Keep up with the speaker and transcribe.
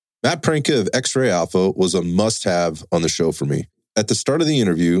Matt Pranka of X-Ray Alpha was a must-have on the show for me. At the start of the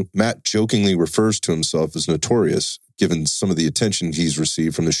interview, Matt jokingly refers to himself as notorious, given some of the attention he's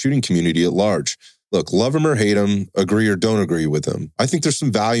received from the shooting community at large. Look, love him or hate him, agree or don't agree with him, I think there's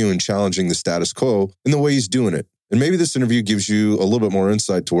some value in challenging the status quo in the way he's doing it. And maybe this interview gives you a little bit more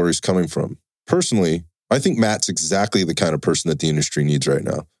insight to where he's coming from. Personally, I think Matt's exactly the kind of person that the industry needs right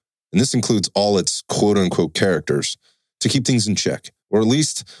now. And this includes all its quote-unquote characters to keep things in check, or at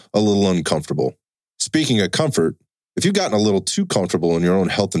least a little uncomfortable. Speaking of comfort, if you've gotten a little too comfortable in your own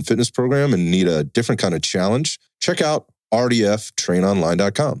health and fitness program and need a different kind of challenge, check out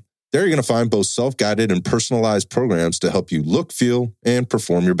rdftrainonline.com. There you're going to find both self-guided and personalized programs to help you look, feel, and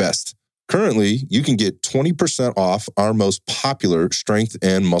perform your best. Currently, you can get 20% off our most popular strength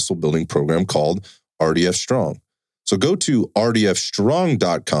and muscle building program called RDF Strong. So go to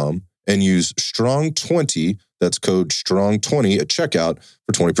rdfstrong.com and use STRONG20, that's code STRONG20 at checkout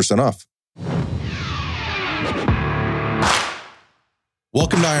for 20% off.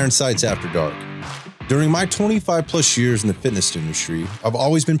 Welcome to Iron Sights After Dark. During my 25 plus years in the fitness industry, I've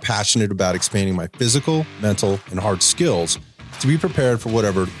always been passionate about expanding my physical, mental, and hard skills to be prepared for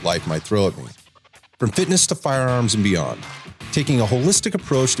whatever life might throw at me. From fitness to firearms and beyond, taking a holistic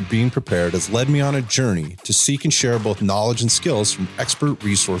approach to being prepared has led me on a journey to seek and share both knowledge and skills from expert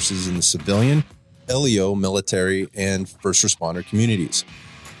resources in the civilian, LEO, military, and first responder communities.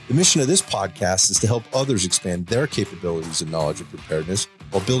 The mission of this podcast is to help others expand their capabilities and knowledge of preparedness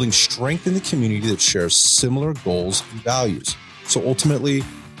while building strength in the community that shares similar goals and values. So ultimately,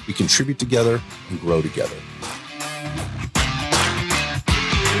 we contribute together and grow together.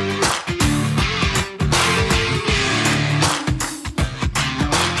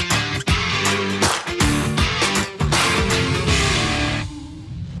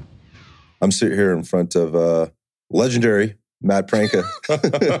 I'm sitting here in front of legendary Matt Pranka.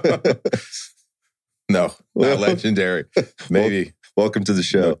 No, not legendary. Maybe. Welcome to the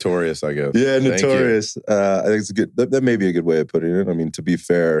show. Notorious, I guess. Yeah, notorious. I think it's a good. That may be a good way of putting it. I mean, to be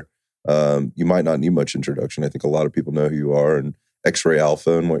fair, you might not need much introduction. I think a lot of people know who you are and X-Ray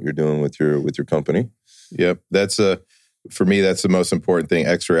Alpha and what you're doing with your company. Yep, that's for me. That's the most important thing.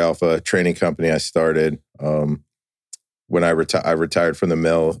 X-Ray Alpha, a training company I started when I retired from the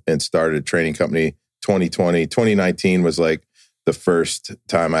mill and started a training company. 2019 was like the first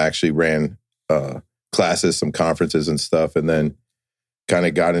time I actually ran classes, some conferences and stuff, and then kind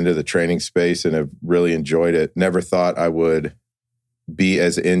of got into the training space and have really enjoyed it. Never thought I would be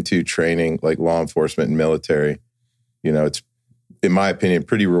as into training like law enforcement and military. You know, it's, in my opinion,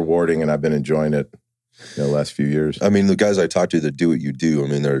 pretty rewarding, and I've been enjoying it the last few years. I mean, the guys I talk to that do what you do, I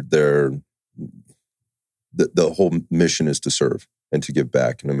mean, they're the whole mission is to serve and to give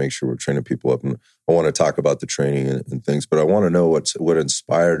back and to make sure we're training people up. And I want to talk about the training and things, but I want to know what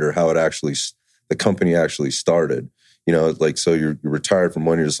inspired or how it actually, the company actually started. You know, like, so you're retired from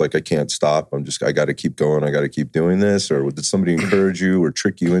one, you're just like, I can't stop. I got to keep going. I got to keep doing this. Or did somebody encourage you or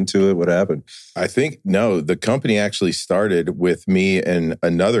trick you into it? What happened? I think, no, the company actually started with me and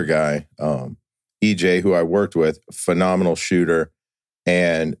another guy, EJ, who I worked with, phenomenal shooter.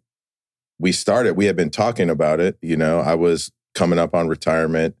 And we had been talking about it. You know, I was coming up on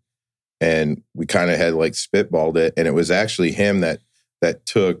retirement and we kind of had like spitballed it. And it was actually him that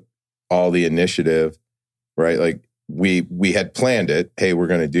took all the initiative, right? Like, we had planned it. Hey, we're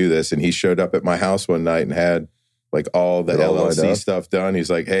going to do this. And he showed up at my house one night and had like all the LLC stuff done. He's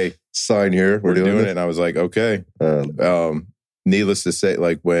like, hey, sign here. We're doing it. And I was like, okay. Needless to say,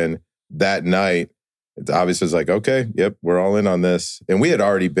 like when that night, it obviously was like, okay, yep, we're all in on this. And we had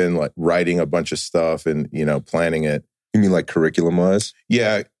already been like writing a bunch of stuff and, you know, planning it. You mean like curriculum wise?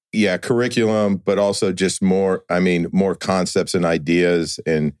 Yeah, curriculum, but also just more concepts and ideas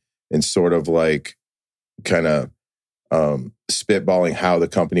and sort of like kind of spitballing how the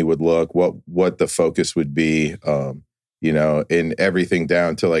company would look, what the focus would be, you know, and everything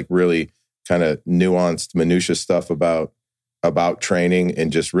down to like really kind of nuanced minutia stuff about training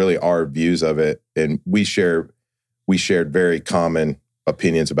and just really our views of it. And we shared very common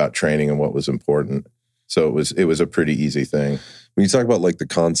opinions about training and what was important. So it was a pretty easy thing. When you talk about like the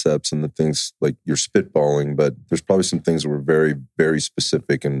concepts and the things, like you're spitballing, but there's probably some things that were very, very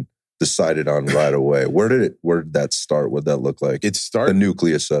specific and decided on right away. Where did that start? What did that look like? It started, the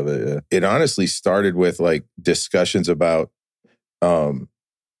nucleus of it. Yeah. It honestly started with like discussions about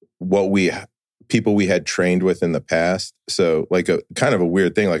people we had trained with in the past. So like a kind of a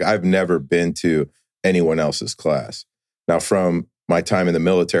weird thing. Like I've never been to anyone else's class. Now from my time in the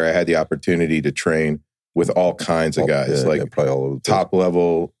military, I had the opportunity to train with all kinds of guys, probably all over the top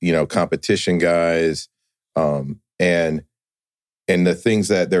level, you know, competition guys. And And the things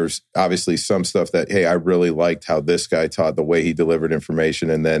that there's obviously some stuff that, hey, I really liked how this guy taught, the way he delivered information.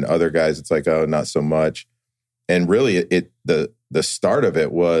 And then other guys, it's like, oh, not so much. And really the start of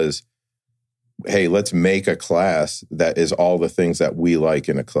it was, hey, let's make a class that is all the things that we like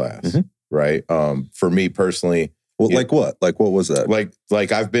in a class. Right. For me personally. Well, like what? Like what was that?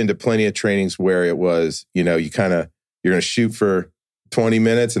 Like I've been to plenty of trainings where it was, you're going to shoot for 20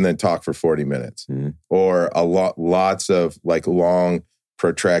 minutes and then talk for 40 minutes, or lots of like long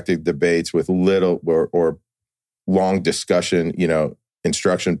protracted debates with little or long discussion,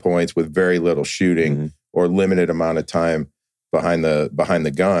 instruction points with very little shooting or limited amount of time behind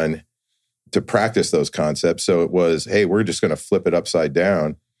the gun to practice those concepts. So it was, hey, we're just going to flip it upside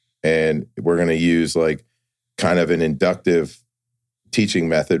down and we're going to use like kind of an inductive teaching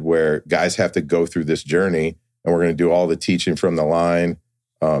method where guys have to go through this journey. And we're going to do all the teaching from the line,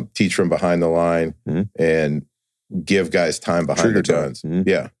 teach from behind the line, and give guys time behind the guns.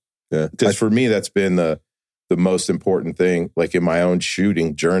 Yeah. Because for me, that's been the most important thing. Like in my own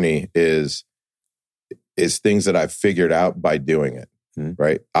shooting journey is things that I've figured out by doing it.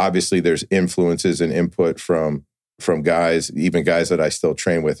 Right. Obviously, there's influences and input from guys, even guys that I still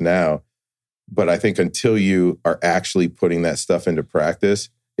train with now. But I think until you are actually putting that stuff into practice,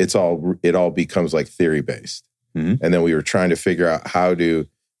 it all becomes like theory based. And then we were trying to figure out how to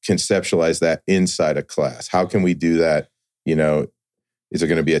conceptualize that inside a class. How can we do that? Is it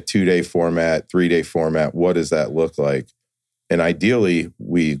going to be a 2-day format, 3-day format? What does that look like? And ideally,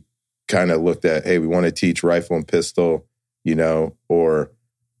 we kind of looked at, hey, we want to teach rifle and pistol, or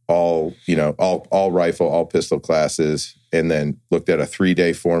all rifle, all pistol classes, and then looked at a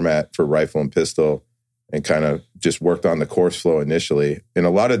 3-day format for rifle and pistol and kind of just worked on the course flow initially. And a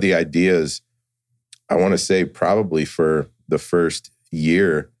lot of the ideas, I want to say probably for the first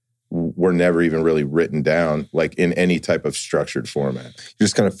year, were never even really written down like in any type of structured format. You're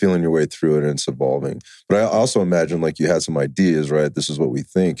just kind of feeling your way through it and it's evolving. But I also imagine like you had some ideas, right? This is what we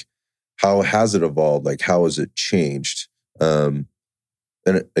think. How has it evolved? Like how has it changed? And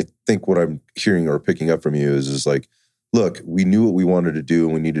I think what I'm hearing or picking up from you is like, look, we knew what we wanted to do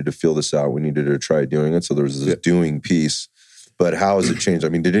and we needed to feel this out. We needed to try doing it. So there was this doing piece. But how has it changed? I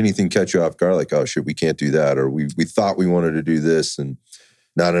mean, did anything catch you off guard? Like, oh shit, we can't do that. Or we thought we wanted to do this and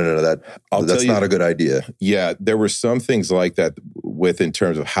no, that's not a good idea. Yeah, there were some things like that in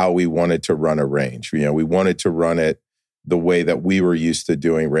terms of how we wanted to run a range. We wanted to run it the way that we were used to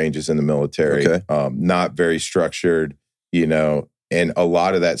doing ranges in the military. Not very structured, and a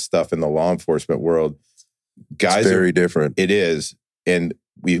lot of that stuff in the law enforcement world, guys, it's very different. It is. And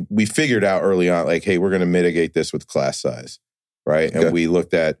we figured out early on, like, hey, we're going to mitigate this with class size, right? And we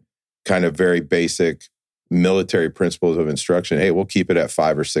looked at kind of very basic military principles of instruction. Hey, we'll keep it at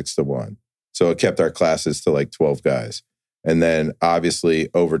 5 or 6 to 1. So it kept our classes to like 12 guys. And then obviously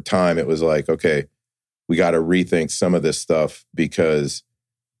over time, it was like, okay, we got to rethink some of this stuff because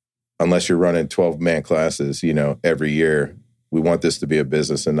unless you're running 12-man classes, every year, we want this to be a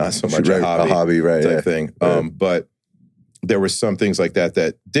business and not so much a hobby right, type thing. But there were some things like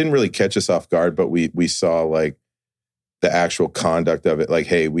that didn't really catch us off guard, but we saw like the actual conduct of it. Like,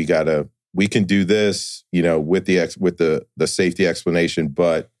 hey, we can do this, with the safety explanation,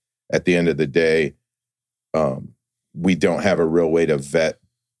 but at the end of the day, we don't have a real way to vet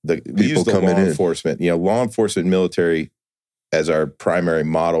we use the law enforcement. Law enforcement, military as our primary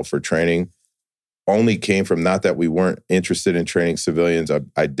model for training only came from not that we weren't interested in training civilians.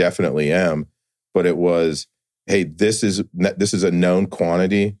 I definitely am, but it was, hey, this is a known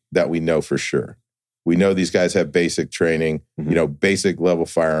quantity that we know for sure. We know these guys have basic training, basic level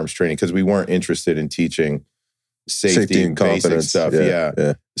firearms training, because we weren't interested in teaching safety and basic stuff.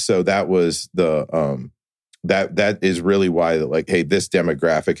 Yeah. So that was the that is really why like, hey, this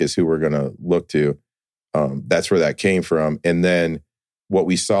demographic is who we're going to look to. That's where that came from. And then what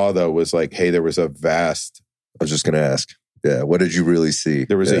we saw though was like, hey, there was a vast. I was just going to ask. Yeah. What did you really see?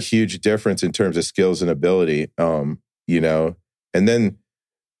 There was a huge difference in terms of skills and ability. And then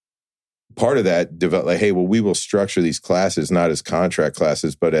part of that developed like, hey, well, we will structure these classes not as contract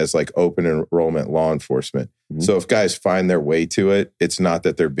classes, but as like open enrollment law enforcement. So if guys find their way to it, it's not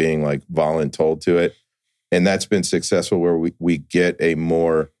that they're being like voluntold to it. And that's been successful where we get a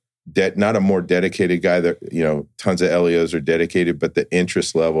more, not a more dedicated guy that, tons of LEOs are dedicated, but the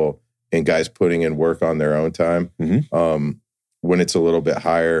interest level in guys putting in work on their own time. When it's a little bit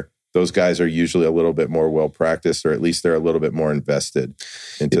higher, those guys are usually a little bit more well-practiced, or at least they're a little bit more invested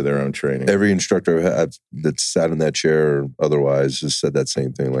into their own training. Every instructor I've had that sat in that chair or otherwise has said that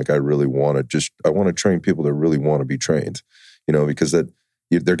same thing. Like, I want to train people that really want to be trained, because that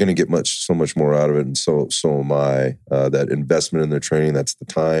they're going to get so much more out of it. And so am I. That investment in their training, that's the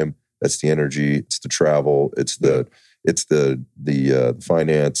time, that's the energy, it's the travel, it's the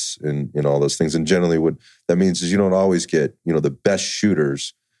finance and all those things. And generally what that means is you don't always get, the best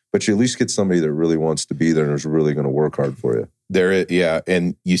shooters, but you at least get somebody that really wants to be there and is really going to work hard for you. Yeah.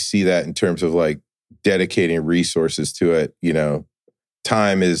 And you see that in terms of like dedicating resources to it.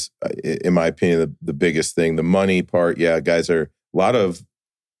 Time is, in my opinion, the biggest thing. The money part, guys are, a lot of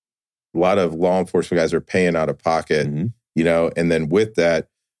law enforcement guys are paying out of pocket, and then with that,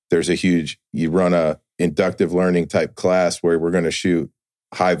 there's you run a inductive learning type class where we're going to shoot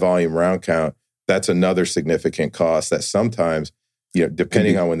high volume round count. That's another significant cost that sometimes,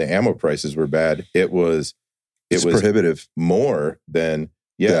 depending on when the ammo prices were bad, it was prohibitive more than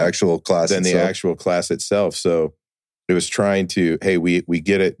the actual class the actual class itself. So it was trying to, hey, we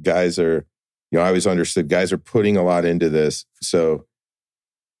get it. Guys are, I always understood guys are putting a lot into this. So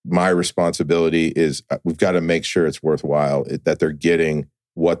my responsibility is we've got to make sure it's worthwhile, that they're getting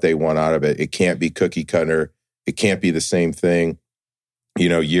what they want out of it. It can't be cookie cutter. It can't be the same thing,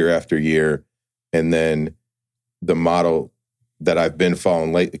 year after year. And then the model that I've been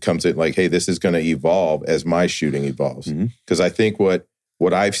following lately comes in like, hey, this is going to evolve as my shooting evolves. Because I think what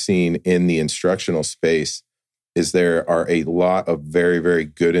I've seen in the instructional space is there are a lot of very, very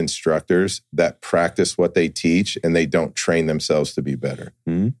good instructors that practice what they teach and they don't train themselves to be better.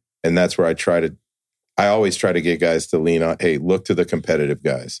 And that's where I always try to get guys to lean on, hey, look to the competitive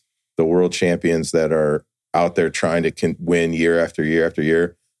guys, the world champions that are out there trying to win year after year after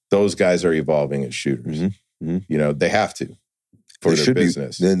year. Those guys are evolving as shooters. They have to for their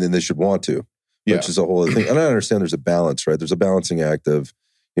business. Then they should want to, which is a whole other thing. And I understand there's a balance, right? There's a balancing act of,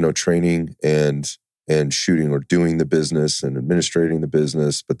 training and shooting or doing the business and administrating the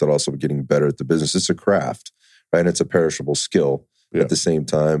business, but then also getting better at the business. It's a craft, right? And it's a perishable skill at the same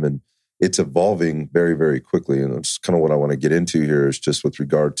time. And it's evolving very, very quickly. And it's kind of what I want to get into here is just with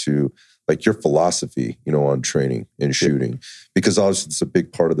regard to like your philosophy, on training and shooting, because obviously it's a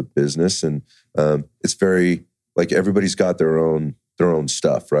big part of the business. And it's very, like everybody's got their own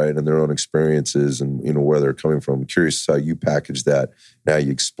stuff, right? And their own experiences and, where they're coming from. I'm curious how you package that. Now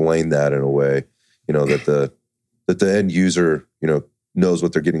you explain that in a way, that the end user, knows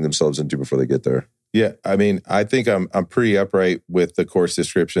what they're getting themselves into before they get there. Yeah. I mean, I think I'm pretty upright with the course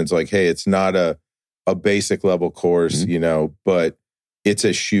descriptions. Like, hey, it's not a basic level course, but it's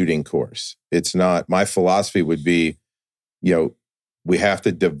a shooting course. It's not, my philosophy would be, we have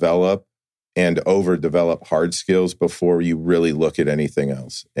to develop and overdevelop hard skills before you really look at anything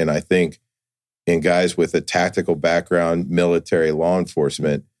else. And I think in guys with a tactical background, military, law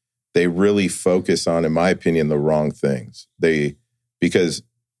enforcement, they really focus on, in my opinion, the wrong things. Because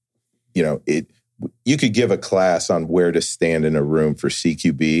you could give a class on where to stand in a room for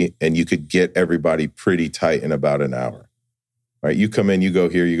CQB and you could get everybody pretty tight in about an hour, right? You come in, you go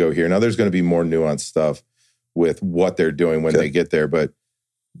here, you go here. Now there's going to be more nuanced stuff with what they're doing when they get there. But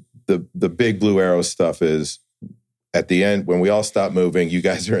the big blue arrow stuff is at the end, when we all stop moving, you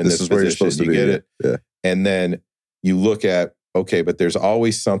guys are in this position, where you're supposed to be. Get it? Yeah. And then you look at, okay, but there's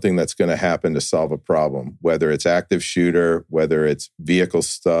always something that's going to happen to solve a problem, whether it's active shooter, whether it's vehicle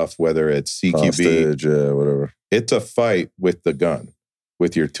stuff, whether it's CQB. Hostage, whatever. It's a fight with the gun,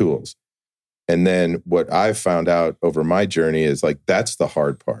 with your tools. And then what I've found out over my journey is like, that's the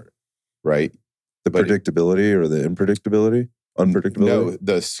hard part, right? The predictability or the unpredictability? No,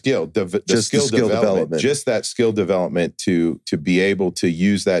 the skill, the skill development. Just that skill development to be able to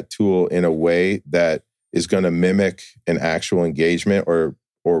use that tool in a way that is going to mimic an actual engagement or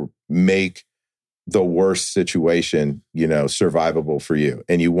make the worst situation, survivable for you.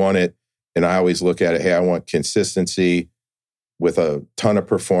 And you want it, and I always look at it, hey, I want consistency with a ton of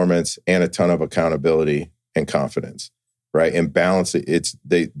performance and a ton of accountability and confidence, right? And balance it.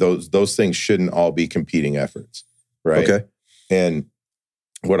 Those things shouldn't all be competing efforts, right? Okay. And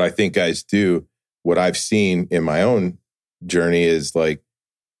what I think guys do, what I've seen in my own journey is like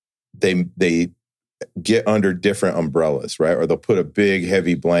they get under different umbrellas, right? Or they'll put a big,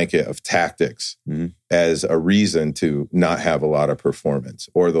 heavy blanket of tactics as a reason to not have a lot of performance.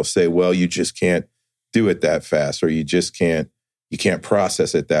 Or they'll say, well, you just can't do it that fast, or you can't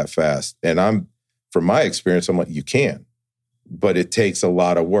process it that fast. And from my experience, I'm like, you can, but it takes a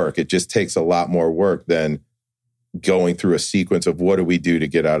lot of work. It just takes a lot more work than going through a sequence of what do we do to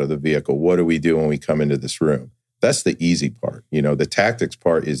get out of the vehicle? What do we do when we come into this room? That's the easy part. The tactics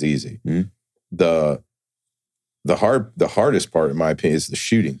part is easy. The hardest part, in my opinion, is the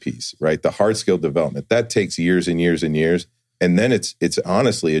shooting piece, right? The hard skill development. That takes years and years and years. And then it's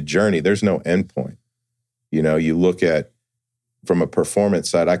honestly a journey. There's no end point. You look at from a performance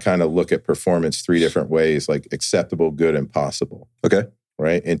side, I kind of look at performance 3 different ways, like acceptable, good, and possible. Okay.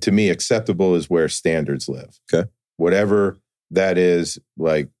 Right. And to me, acceptable is where standards live. Okay. Whatever that is,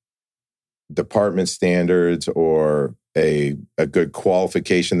 like department standards or a good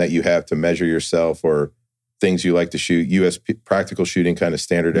qualification that you have to measure yourself, or things you like to shoot, US practical shooting kind of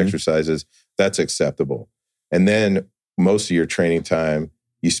standard exercises, that's acceptable. And then most of your training time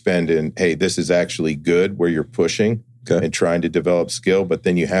you spend in, hey, this is actually good, where you're pushing and trying to develop skill, but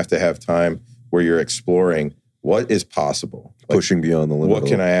then you have to have time where you're exploring what is possible. Like, pushing beyond the limit. What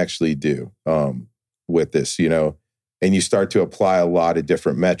can I actually do with this, you know? And you start to apply a lot of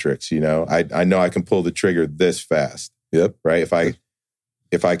different metrics, you know? I know I can pull the trigger this fast. Yep. Right?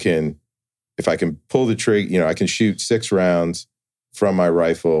 If I can pull the trigger, you know, I can shoot 6 rounds from my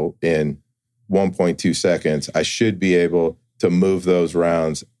rifle in 1.2 seconds. I should be able to move those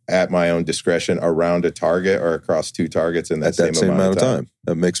rounds at my own discretion around a target or across 2 targets in that same amount of time.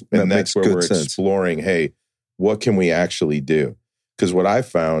 That makes that's where good we're sense. exploring, hey, what can we actually do? Because what I've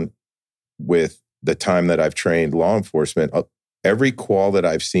found with the time that I've trained law enforcement, every qual that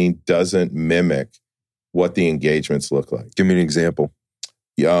I've seen doesn't mimic what the engagements look like. Give me an example.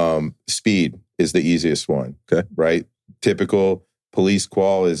 Speed is the easiest one. Okay. Right? Typical police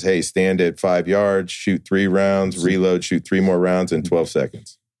qual is, hey, stand at 5 yards, shoot 3 rounds, reload, shoot 3 more rounds in 12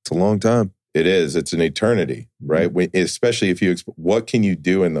 seconds. It's a long time. It is. It's an eternity, right? Especially if you, what can you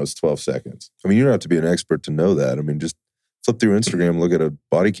do in those 12 seconds? I mean, you don't have to be an expert to know that. I mean, just flip through Instagram, look at a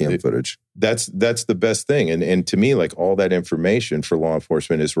body cam footage. That's the best thing. And to me, like, all that information for law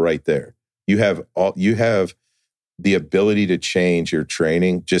enforcement is right there. You have the ability to change your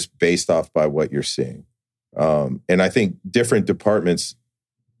training just based off by what you're seeing. And I think different departments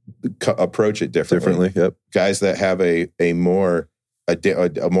approach it differently. Yep. Guys that have a more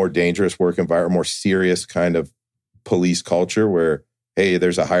dangerous work environment, more serious kind of police culture where, hey,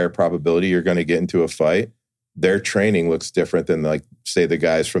 there's a higher probability you're going to get into a fight. Their training looks different than, like, say, the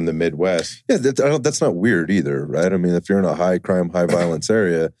guys from the Midwest. Yeah, that's not weird either, right? I mean, if you're in a high crime, high violence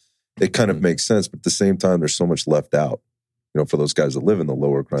area, it kind of makes sense. But at the same time, there's so much left out, you know, for those guys that live in the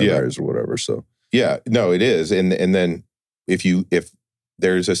lower crime areas or whatever. So yeah, no, it is. And then if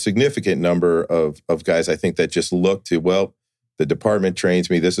there's a significant number of guys, I think, that just look to, well, the department trains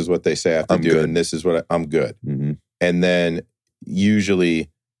me, this is what they say I have to do, and this is what I'm good. Mm-hmm. And then usually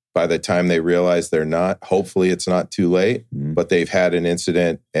by the time they realize they're not, hopefully it's not too late, but they've had an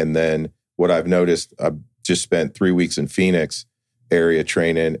incident. And then what I've noticed, I've just spent 3 weeks in Phoenix area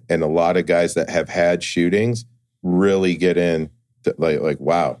training, and a lot of guys that have had shootings really get in to like,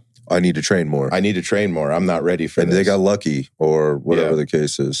 wow, I need to train more. I'm not ready for this. And they got lucky or whatever the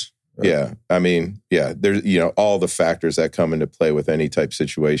case is. Yeah. I mean, yeah, there's, you know, all the factors that come into play with any type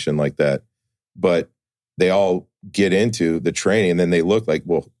situation like that. But they all get into the training, and then they look like,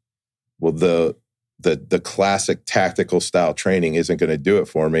 well, the classic tactical style training isn't going to do it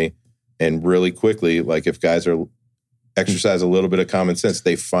for me. And really quickly, like, if guys are exercise a little bit of common sense,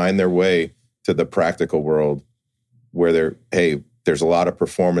 they find their way to the practical world where there's a lot of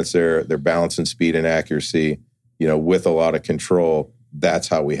performance there. They're balancing speed and accuracy, you know, with a lot of control. That's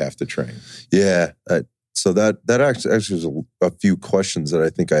how we have to train. Yeah. So that actually is a few questions that I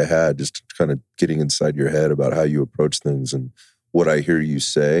think I had, just kind of getting inside your head about how you approach things and what I hear you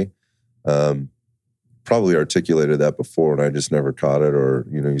say. Probably articulated that before and I just never caught it, or,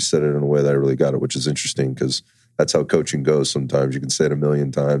 you know, you said it in a way that I really got it, which is interesting because that's how coaching goes. Sometimes you can say it a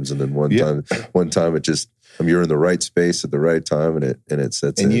million times, and then one time it just, you're in the right space at the right time, and it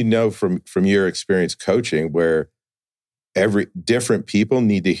sets in. And you know from your experience coaching, where different people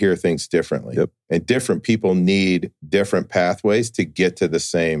need to hear things differently. Yep. And different people need different pathways to get to the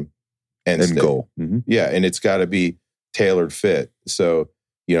same end goal. Mm-hmm. Yeah, and it's got to be tailored fit. So,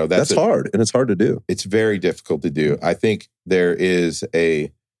 you know, that's hard, and it's hard to do. It's very difficult to do. I think there's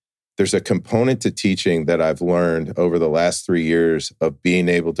a component to teaching that I've learned over the last 3 years of being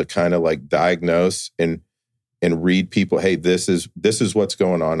able to kind of like diagnose and read people. Hey, this is what's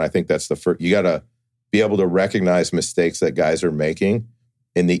going on. I think that's the first. You got to be able to recognize mistakes that guys are making.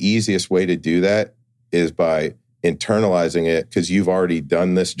 And the easiest way to do that is by internalizing it, because you've already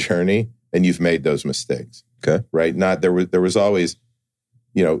done this journey and you've made those mistakes. Okay. Right? There was always,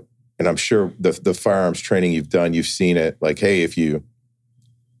 you know, and I'm sure the firearms training you've done, you've seen it, like, hey, if you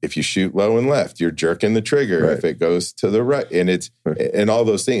shoot low and left, you're jerking the trigger. Right. If it goes to the right, and and all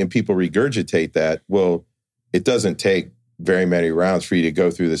those things, and people regurgitate that. Well, it doesn't take very many rounds for you to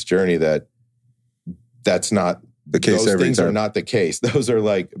go through this journey. That's not the case. Those things are not the case. Those are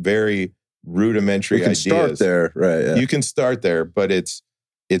like very rudimentary ideas. You can start there, right? Yeah. You can start there, but it's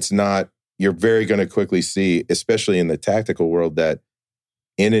not. you're very going to quickly see, especially in the tactical world, that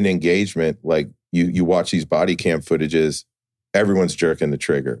in an engagement, like you watch these body cam footages, everyone's jerking the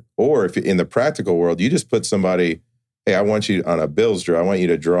trigger. Or if in the practical world, you just put somebody, hey, I want you on a Bills drill, I want you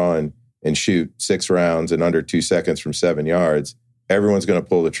to draw and shoot 6 rounds in under 2 seconds from 7 yards. Everyone's going to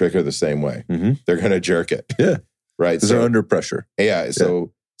pull the trigger the same way. Mm-hmm. They're going to jerk it. Yeah. Right. Because they're under pressure. Yeah.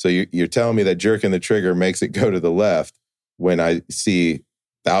 So you're telling me that jerking the trigger makes it go to the left when I see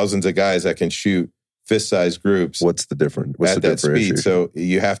thousands of guys that can shoot fist-sized groups. What's the difference? What's at the that speed? So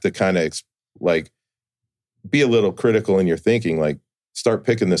you have to kind of like be a little critical in your thinking, like start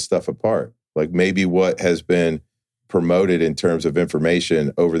picking this stuff apart. Like maybe what has been promoted in terms of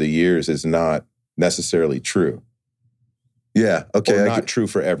information over the years is not necessarily true. Yeah. Okay. Or not true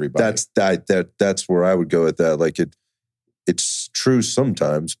for everybody. That's where I would go with that. Like it's true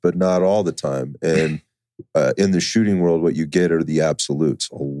sometimes, but not all the time. And in the shooting world, what you get are the absolutes,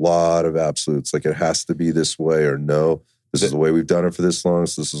 a lot of absolutes. Like it has to be this way, or no, this is the way we've done it for this long,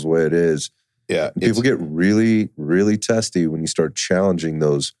 so this is the way it is. Yeah. And people get really, really testy when you start challenging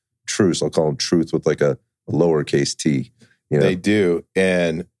those truths. I'll call them truth with like a lowercase t. You know? They do.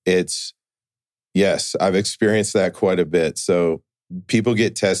 And yes, I've experienced that quite a bit. So people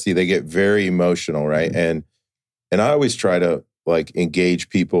get testy, they get very emotional, right? And I always try to like engage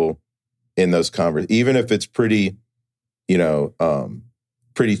people in those conversations, even if it's pretty,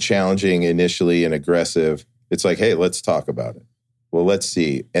 pretty challenging initially and aggressive. It's like, hey, let's talk about it. Well, let's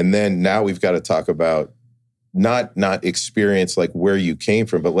see. And then now we've got to talk about not experience like where you came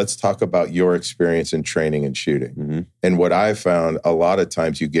from, but let's talk about your experience in training and shooting. Mm-hmm. And what I've found, a lot of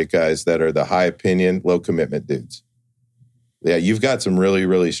times you get guys that are the high opinion, low commitment dudes. Yeah, you've got some really,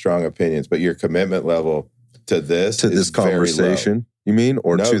 really strong opinions, but your commitment level to this conversation, you mean,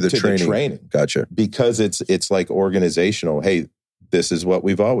 or no, to the training? The training? Gotcha. Because it's like organizational. Hey, this is what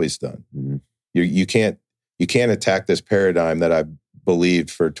we've always done. Mm-hmm. You can't attack this paradigm that I've believed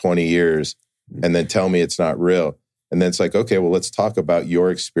for 20 years and then tell me it's not real. And then it's like, okay, well, let's talk about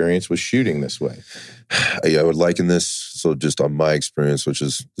your experience with shooting this way. Yeah, I would liken this, so just on my experience, which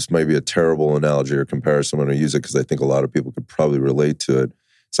is, this might be a terrible analogy or comparison. I'm going to use it because I think a lot of people could probably relate to it.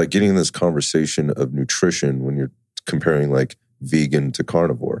 It's like getting in this conversation of nutrition when you're comparing like vegan to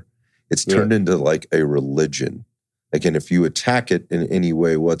carnivore. It's turned into like a religion. Again, if you attack it in any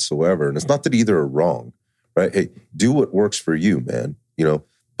way whatsoever, and it's not that either are wrong, right? Hey, do what works for you, man.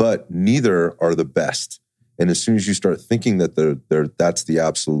 But neither are the best. And as soon as you start thinking that that's the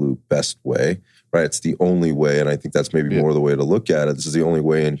absolute best way, right? It's the only way. And I think that's maybe more the way to look at it. This is the only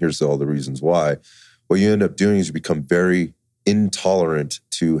way, and here's all the reasons why. What you end up doing is you become very intolerant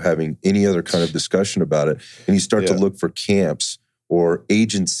to having any other kind of discussion about it. And you start to look for camps or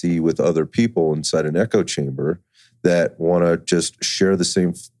agency with other people inside an echo chamber that want to just share the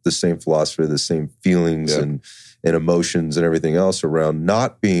same philosophy, the same feelings and emotions and everything else around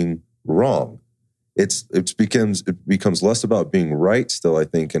not being wrong. It becomes less about being right still, I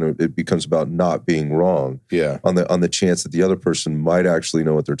think, and it becomes about not being wrong. Yeah. On the chance that the other person might actually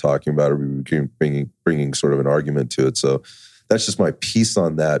know what they're talking about, or be bringing sort of an argument to it. So that's just my piece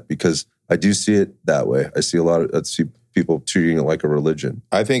on that, because I do see it that way. I see people treating it like a religion.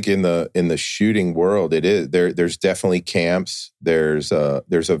 I think in the shooting world, it is there's definitely camps. There's a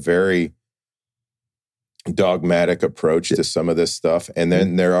very dogmatic approach to some of this stuff, and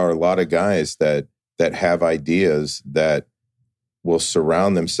then there are a lot of guys that have ideas that will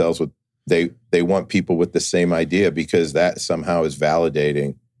surround themselves with. They want people with the same idea because that somehow is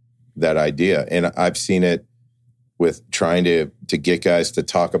validating that idea. And I've seen it with trying to get guys to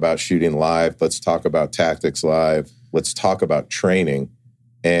talk about shooting live. Let's talk about tactics live. Let's talk about training.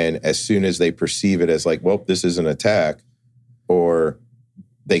 And as soon as they perceive it as like, well, this is an attack, or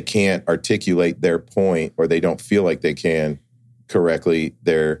they can't articulate their point, or they don't feel like they can correctly,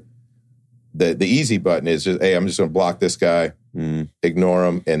 the easy button is just, hey, I'm just going to block this guy, ignore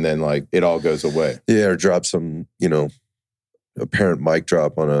him, and then like it all goes away. Yeah, or drop some, apparent mic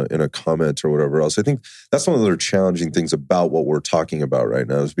drop in a comment or whatever else. I think that's one of the challenging things about what we're talking about right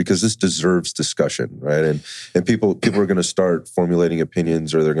now, is because this deserves discussion, right? And people are going to start formulating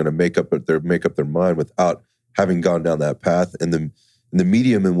opinions, or they're going to make up their mind without having gone down that path. And the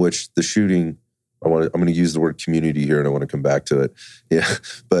medium in which the shooting, I'm going to use the word community here, and I want to come back to it. Yeah,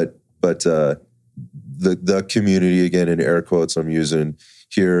 but the community, again, in air quotes I'm using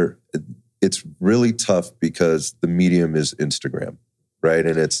here, it's really tough because the medium is Instagram, right?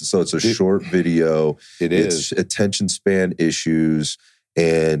 And it's a short video. It's attention span issues,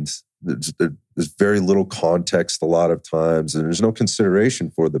 and there's very little context a lot of times, and there's no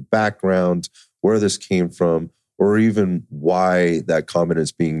consideration for the background, where this came from, or even why that comment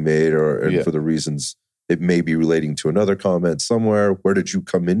is being made, or for the reasons it may be relating to another comment somewhere. Where did you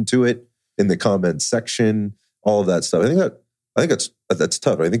come into it in the comment section? All of that stuff. I think that's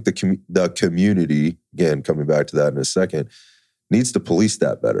tough. I think the community, again, coming back to that in a second, needs to police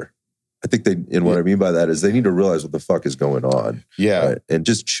that better. I think what I mean by that is they need to realize what the fuck is going on. Yeah. Right? And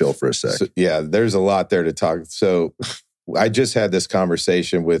just chill for a sec. So, there's a lot there to talk. So I just had this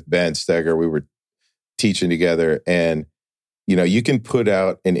conversation with Ben Steger. We were teaching together, and, you can put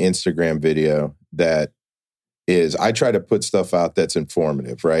out an Instagram video that is, I try to put stuff out that's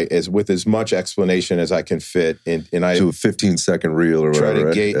informative, right? With as much explanation as I can fit. And I to a 15-second reel or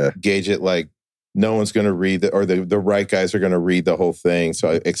whatever. Try to gauge it like no one's going to read or the right guys are going to read the whole thing.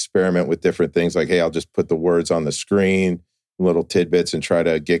 So I experiment with different things like, hey, I'll just put the words on the screen, little tidbits, and try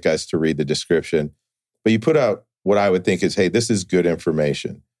to get guys to read the description. But you put out what I would think is, hey, this is good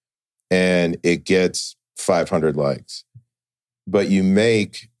information. And it gets 500 likes. But you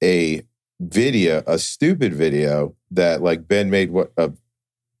make a stupid video that like Ben made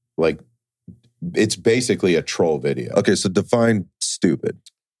it's basically a troll video. Okay, so define stupid.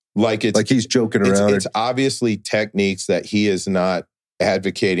 Like he's joking around. It's obviously techniques that he is not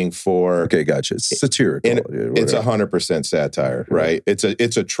advocating for. Okay, gotcha. It's satirical. It's 100% satire, right? It's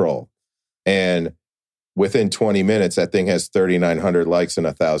a troll. And within 20 minutes, that thing has 3,900 likes and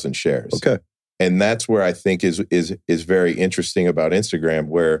 1,000 shares. Okay. And that's where I think is very interesting about Instagram,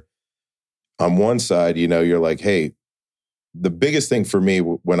 where on one side, you're like, hey, the biggest thing for me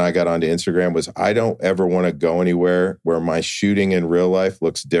when I got onto Instagram was I don't ever want to go anywhere where my shooting in real life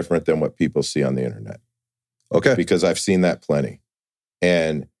looks different than what people see on the internet. Okay. Because I've seen that plenty.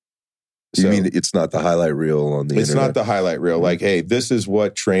 And you mean it's not the highlight reel on the internet? It's not the highlight reel. Mm-hmm. Like, hey, this is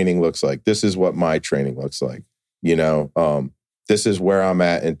what training looks like. This is what my training looks like. This is where I'm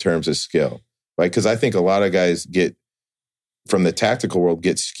at in terms of skill. Right? Because I think a lot of guys from the tactical world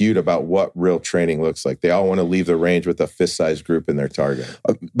get skewed about what real training looks like. They all want to leave the range with a fist-sized group in their target.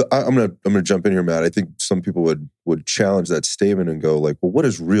 I'm gonna jump in here, Matt. I think some people would challenge that statement and go like, well, what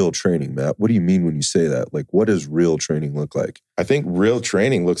is real training, Matt? What do you mean when you say that? Like, what does real training look like? I think real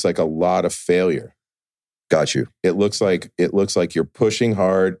training looks like a lot of failure. Got you. It looks like you're pushing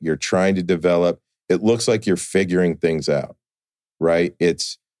hard, you're trying to develop. It looks like you're figuring things out, right?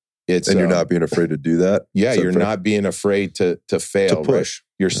 It's and you're not being afraid to do that? Yeah, you're not being afraid to fail. To push.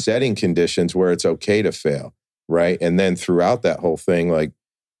 Right? You're setting conditions where it's okay to fail, right? And then throughout that whole thing, like,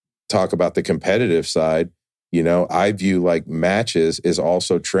 talk about the competitive side, I view like matches is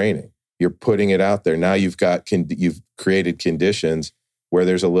also training. You're putting it out there. Now you've created conditions where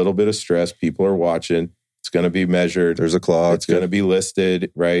there's a little bit of stress. People are watching. It's going to be measured. There's a clock. It's going to be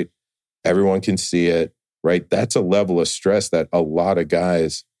listed, right? Everyone can see it, right? That's a level of stress that a lot of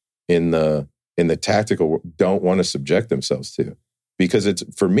guys in the tactical world don't want to subject themselves to, because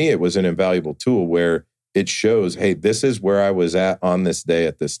for me, it was an invaluable tool where it shows, hey, this is where I was at on this day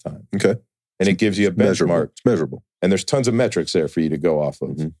at this time. Okay. And it gives you a benchmark. It's measurable. And there's tons of metrics there for you to go off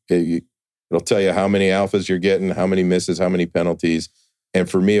of. Mm-hmm. It'll tell you how many alphas you're getting, how many misses, how many penalties. And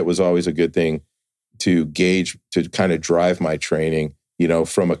for me, it was always a good thing to gauge, to kind of drive my training,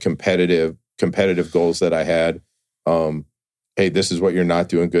 from a competitive goals that I had. Hey, this is what you're not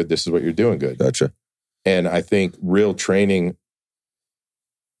doing good. This is what you're doing good. Gotcha. And I think real training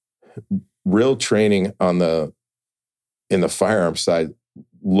in the firearm side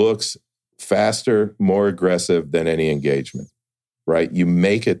looks faster, more aggressive than any engagement, right? You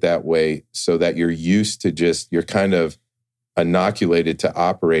make it that way so that you're used to you're kind of inoculated to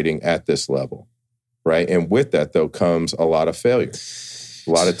operating at this level, right? And with that, though, comes a lot of failure. A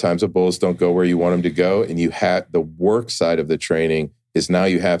lot of times the bullets don't go where you want them to go. And the work side of the training is now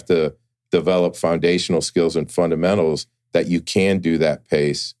you have to develop foundational skills and fundamentals that you can do that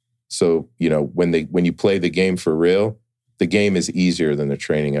pace. So, when you play the game for real, the game is easier than the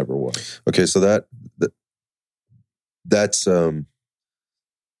training ever was. Okay, so that's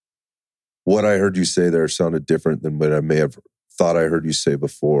what I heard you say there sounded different than what I may have thought I heard you say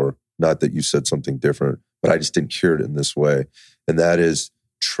before. Not that you said something different, but I just didn't hear it in this way. And that is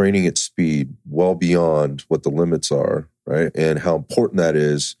training at speed well beyond what the limits are, right? And how important that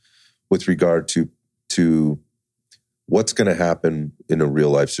is with regard to what's going to happen in a real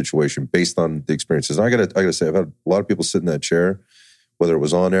life situation based on the experiences. And I gotta say, I've had a lot of people sit in that chair, whether it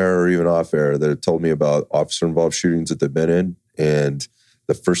was on air or even off air, that have told me about officer involved shootings that they've been in. And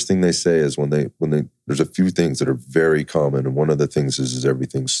the first thing they say is when they there's a few things that are very common. And one of the things is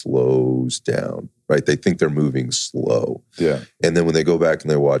everything slows down, right? They think they're moving slow. Yeah. And then when they go back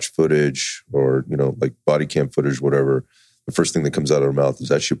and they watch footage or, like body cam footage, whatever, the first thing that comes out of our mouth is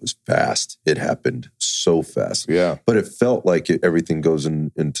that shit was fast. It happened so fast. Yeah. But it felt like everything goes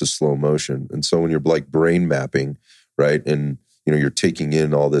into slow motion. And so when you're like brain mapping, right, and you're taking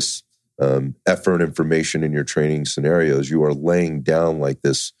in all this effort and information in your training scenarios, you are laying down like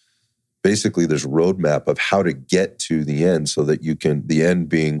this, basically this roadmap of how to get to the end so that you can, the end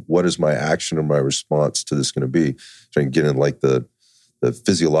being, what is my action or my response to this going to be? So I can get in like the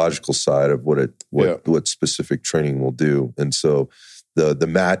physiological side of what specific training will do. And so the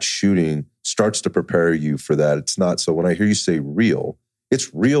match shooting starts to prepare you for that. It's not, so when I hear you say real,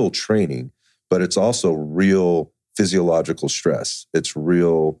 it's real training, but it's also real physiological stress. It's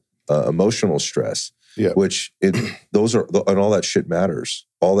real emotional stress, which those are, and all that shit matters.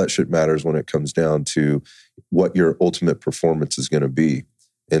 All that shit matters when it comes down to what your ultimate performance is going to be.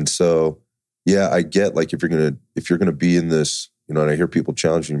 And so, yeah, I get like if you're going to be in this, and I hear people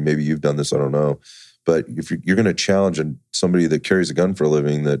challenging you, maybe you've done this, I don't know. But if you're going to challenge somebody that carries a gun for a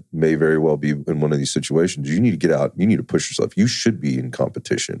living that may very well be in one of these situations, you need to get out. You need to push yourself. You should be in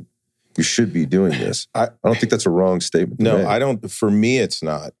competition. You should be doing this. I don't think that's a wrong statement. No, I don't. For me, it's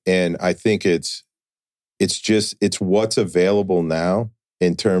not. And I think it's what's available now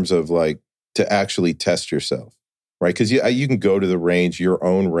in terms of like to actually test yourself, right? Because you can go to the range, your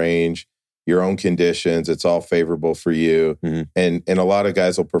own conditions. It's all favorable for you. Mm-hmm. And a lot of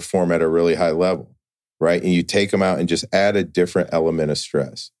guys will perform at a really high level, right? And you take them out and just add a different element of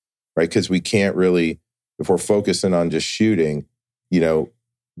stress, right? Because we can't really, if we're focusing on just shooting,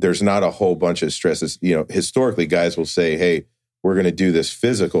 there's not a whole bunch of stresses. Historically, guys will say, hey, we're going to do this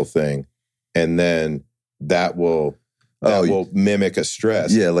physical thing. And then that will mimic a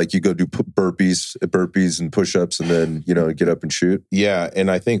stress. Yeah, like you go do burpees and push-ups and then, get up and shoot. Yeah,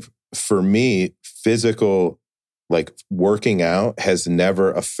 and I think for me, physical, like working out has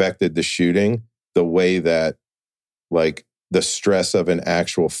never affected the shooting the way that like the stress of an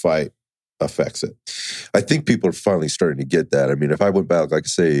actual fight affects it. I think people are finally starting to get that. I mean, if I went back, like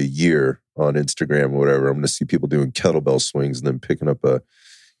say a year on Instagram or whatever, I'm going to see people doing kettlebell swings and then picking up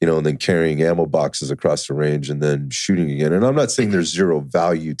and then carrying ammo boxes across the range and then shooting again. And I'm not saying there's zero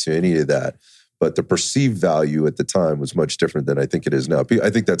value to any of that, but the perceived value at the time was much different than I think it is now. I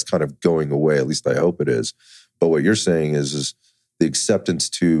think that's kind of going away, at least I hope it is. But what you're saying is the acceptance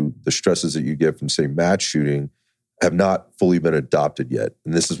to the stresses that you get from, say, match shooting have not fully been adopted yet.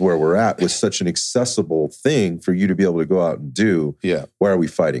 And this is where we're at with such an accessible thing for you to be able to go out and do. Yeah. Why are we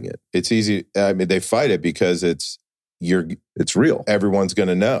fighting it? It's easy. I mean, they fight it because it's real. Everyone's going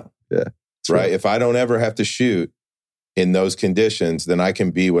to know. Yeah. Right. Real. If I don't ever have to shoot in those conditions, then I can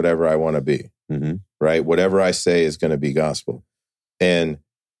be whatever I want to be. Mm-hmm. Right. Whatever I say is going to be gospel. And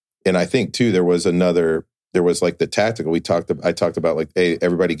I think too, there was like the tactical. I talked about like, hey,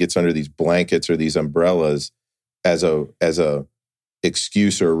 everybody gets under these blankets or these umbrellas as a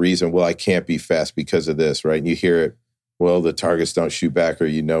excuse or a reason. Well, I can't be fast because of this. Right. And you hear it. Well, the targets don't shoot back, or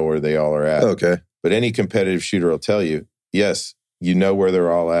where they all are at. Okay. But any competitive shooter will tell you, yes, you know where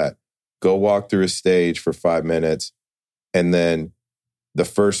they're all at. Go walk through a stage for 5 minutes, and then the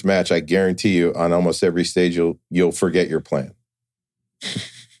first match, I guarantee you, on almost every stage, you'll forget your plan.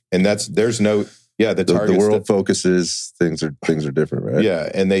 And the world focuses, things are different, right? Yeah,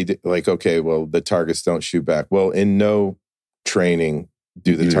 and they like, okay, well, the targets don't shoot back. Well, in no training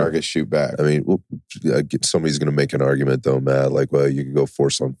do the targets shoot back. I mean, somebody's going to make an argument though, Matt, like, well, you can go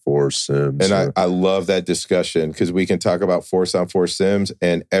force on force sims. And I love that discussion because we can talk about force on force sims,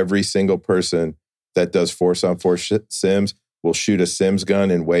 and every single person that does force on force sims will shoot a sims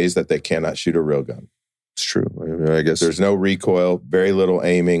gun in ways that they cannot shoot a real gun. It's true. I mean, I guess there's no recoil, very little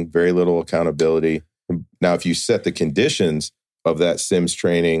aiming, very little accountability. Now, if you set the conditions of that sims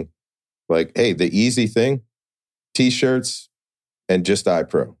training, like, hey, the easy thing, t-shirts and just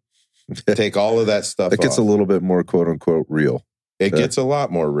iPro. Take all of that stuff off. It gets a little bit more quote unquote real. It gets a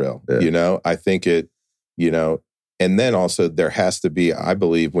lot more real, I think and then also there has to be, I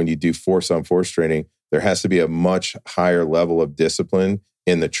believe, when you do force on force training, there has to be a much higher level of discipline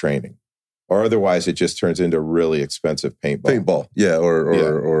in the training. Or otherwise it just turns into really expensive paintball. Yeah, or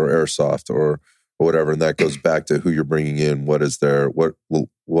airsoft or whatever. And that goes back to who you're bringing in. What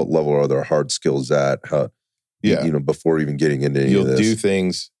level are their hard skills at? How, before even getting into any of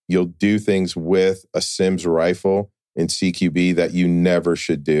this. You'll do things with a Sims rifle in CQB that you never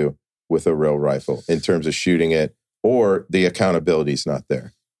should do with a real rifle in terms of shooting it, or the accountability's not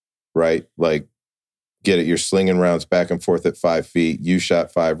there, right? Like, get it, you're slinging rounds back and forth at 5 feet. You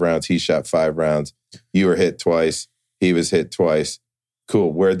shot 5 rounds. He shot 5 rounds. You were hit twice. He was hit twice.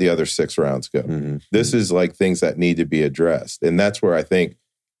 Cool. Where'd the other 6 rounds go? Mm-hmm. This is like things that need to be addressed. And that's where I think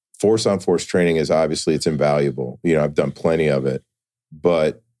force on force training is obviously it's invaluable. You know, I've done plenty of it,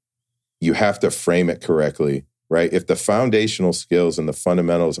 but you have to frame it correctly, right? If the foundational skills and the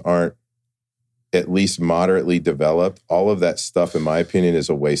fundamentals aren't at least moderately developed, all of that stuff, in my opinion, is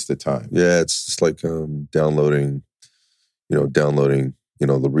a waste of time. Yeah, it's just like downloading,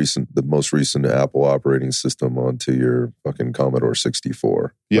 the most recent Apple operating system onto your fucking Commodore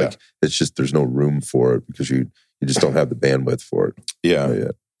 64. Yeah. Like, it's just, there's no room for it because you just don't have the bandwidth for it. Yeah.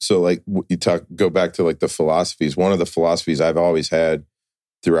 So like go back to like the philosophies. One of the philosophies I've always had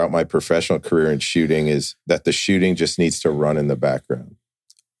throughout my professional career in shooting is that the shooting just needs to run in the background.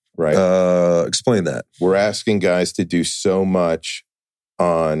 Right. Explain that. We're asking guys to do so much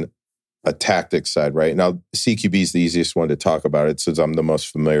on a tactics side, right? Now, CQB is the easiest one to talk about it since I'm the most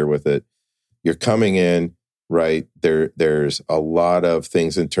familiar with it. You're coming in, right? There's a lot of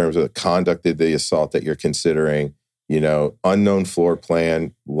things in terms of the conduct of the assault that you're considering, unknown floor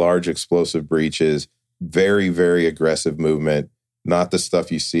plan, large explosive breaches, very, very aggressive movement, not the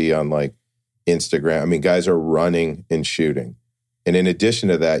stuff you see on like Instagram. I mean, guys are running and shooting. And in addition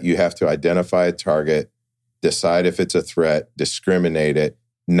to that, you have to identify a target, decide if it's a threat, discriminate it.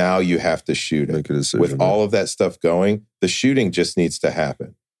 Now you have to shoot it. Make a decision. With all of that stuff going, the shooting just needs to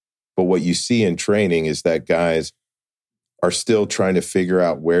happen. But what you see in training is that guys are still trying to figure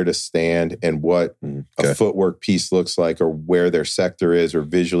out where to stand and what a footwork piece looks like or where their sector is or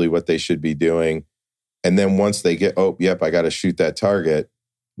visually what they should be doing. And then once they get, I got to shoot that target.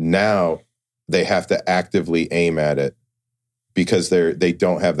 Now they have to actively aim at it, because they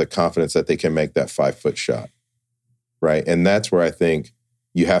don't have the confidence that they can make that 5-foot shot, right? And that's where I think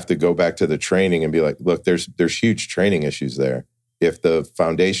you have to go back to the training and be like, look, there's huge training issues there. If the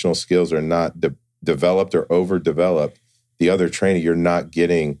foundational skills are not developed or overdeveloped, the other training, you're not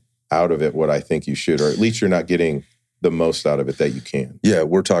getting out of it what I think you should, or at least you're not getting the most out of it that you can. Yeah,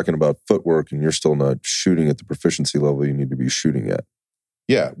 we're talking about footwork and you're still not shooting at the proficiency level you need to be shooting at.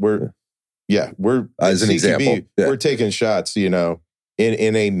 Yeah, we're as an CQB, example, we're taking shots, in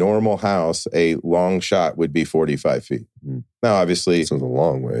a normal house, a long shot would be 45 feet. Now, obviously, it's a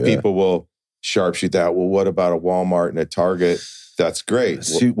long way. People will sharpshoot that. Well, what about a Walmart and a Target? That's great.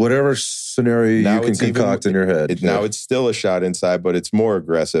 Whatever scenario you can concoct in your head. Now it's still a shot inside, but it's more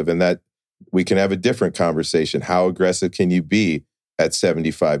aggressive. And that we can have a different conversation. How aggressive can you be at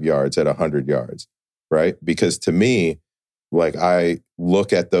 75 yards, at 100 yards, right? Because to me, like I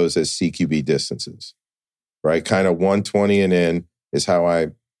look at those as CQB distances, right? Kind of 120 and in is how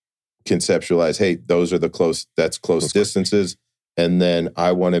I conceptualize, hey, those are close distances. And then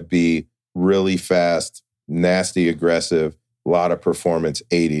I want to be really fast, nasty, aggressive, a lot of performance,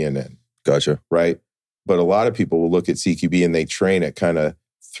 80 and in. Gotcha. Right? But a lot of people will look at CQB and they train at kind of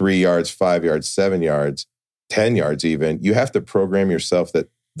 3 yards, 5 yards, 7 yards, 10 yards even. You have to program yourself that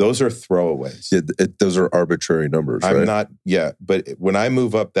those are throwaways. Yeah, those are arbitrary numbers, right? But when I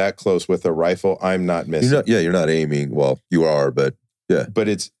move up that close with a rifle, I'm not missing. You're not aiming. Well, you are, but yeah. But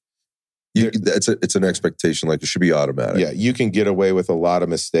it's an expectation, like it should be automatic. Yeah, you can get away with a lot of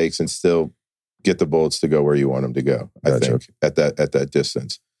mistakes and still get the bullets to go where you want them to go, I think, at that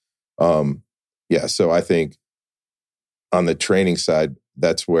distance. So I think on the training side,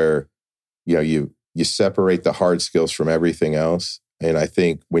 that's where, you separate the hard skills from everything else. And I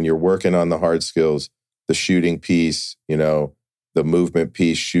think when you're working on the hard skills, the shooting piece, the movement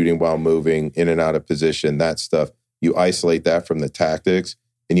piece, shooting while moving in and out of position, that stuff, you isolate that from the tactics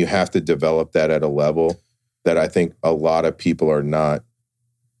and you have to develop that at a level that I think a lot of people are not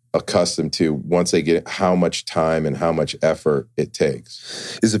accustomed to once they get how much time and how much effort it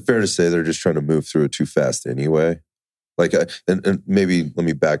takes. Is it fair to say they're just trying to move through it too fast anyway? Like, and maybe let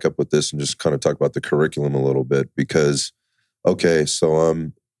me back up with this and just kind of talk about the curriculum a little bit, because okay, so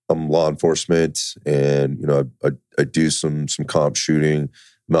I'm law enforcement, and I do some comp shooting.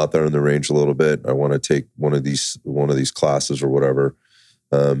 I'm out there in the range a little bit. I want to take one of these classes or whatever,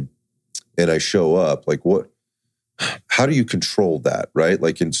 and I show up. Like, what? How do you control that, right?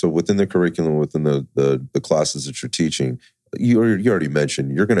 Like, and so within the curriculum, within the classes that you're teaching, you already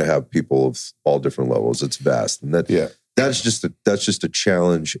mentioned you're going to have people of all different levels. It's vast, and that's just a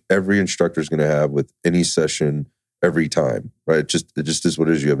challenge every instructor is going to have with any session. Every time, right? It just is what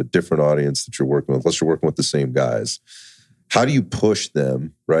it is. You have a different audience that you're working with, unless you're working with the same guys. How do you push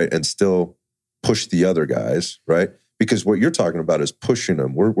them, right? And still push the other guys, right? Because what you're talking about is pushing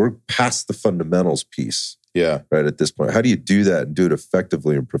them. We're past the fundamentals piece. Yeah. Right at this point. How do you do that and do it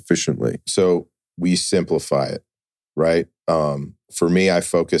effectively and proficiently? So we simplify it, right? For me, I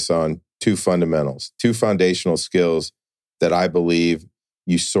focus on two fundamentals, two foundational skills that I believe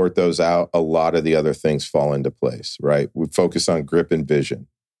you sort those out, a lot of the other things fall into place, right? We focus on grip and vision,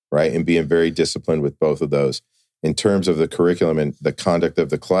 right? And being very disciplined with both of those. In terms of the curriculum and the conduct of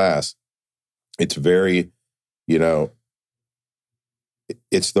the class, it's very,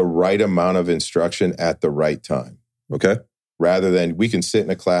 it's the right amount of instruction at the right time. Okay. Rather than we can sit in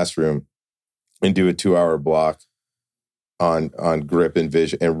a classroom and do a 2-hour block on grip and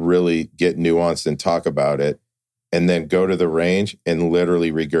vision and really get nuanced and talk about it, and then go to the range and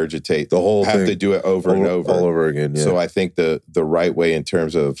literally regurgitate the whole thing. Have to do it over and over. All over again, yeah. So I think the right way in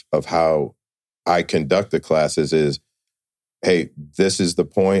terms of how I conduct the classes is, hey, this is the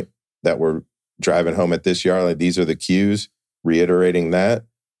point that we're driving home at this yard. Like, these are the cues, reiterating that,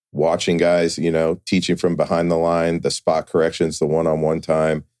 watching guys, teaching from behind the line, the spot corrections, the one-on-one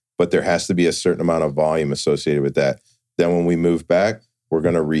time. But there has to be a certain amount of volume associated with that. Then when we move back, we're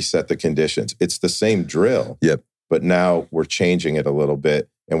going to reset the conditions. It's the same drill. Yep. But now we're changing it a little bit,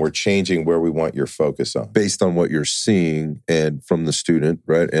 and we're changing where we want your focus on. Based on what you're seeing and from the student,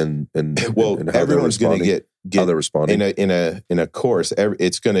 right? And well, and how everyone's going to get how they're responding. In a course,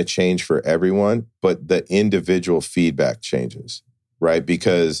 it's going to change for everyone, but the individual feedback changes, right?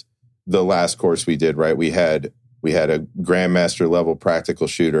 Because the last course we did, right, we had a grandmaster level practical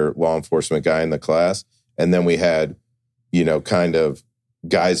shooter, law enforcement guy in the class, and then we had, kind of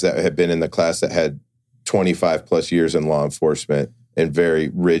guys that had been in the class that had 25 plus years in law enforcement and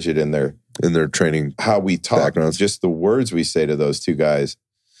very rigid in their training. How we talk, backgrounds. Just the words we say to those two guys,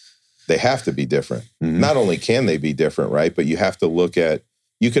 they have to be different. Mm-hmm. Not only can they be different, right? But you have to look at,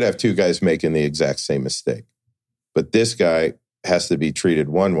 you could have two guys making the exact same mistake, but this guy has to be treated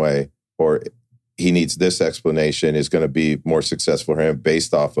one way, or he needs this explanation is going to be more successful for him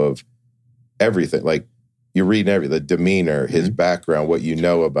based off of everything. Like, you're reading the demeanor, his background, what you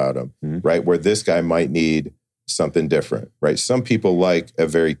know about him, right? Where this guy might need something different, right? Some people like a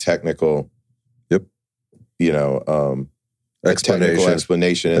very technical,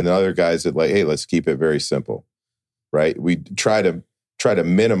 explanation, and other guys that like, hey, let's keep it very simple, right? We try to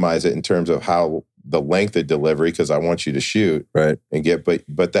minimize it in terms of how the length of delivery, because I want you to shoot, right, and get.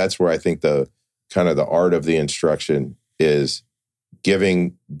 But that's where I think the kind of the art of the instruction is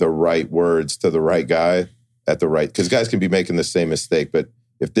giving the right words to the right guy at the right, because guys can be making the same mistake. But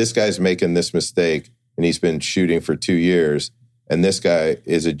if this guy's making this mistake and he's been shooting for 2 years, and this guy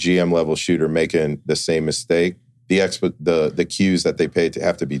is a GM level shooter making the same mistake, the cues that they pay to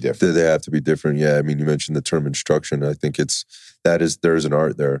have to be different. They have to be different. Yeah. I mean, you mentioned the term instruction. I think there's an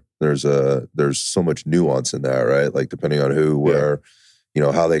art there. There's so much nuance in that, right? Like, depending on who, where,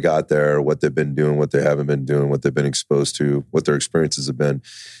 how they got there, what they've been doing, what they haven't been doing, what they've been exposed to, what their experiences have been.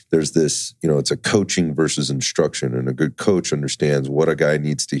 There's this, it's a coaching versus instruction, and a good coach understands what a guy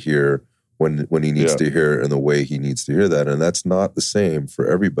needs to hear when he needs to hear it and the way he needs to hear that. And that's not the same for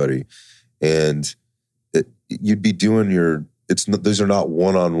everybody. And you'd be doing these are not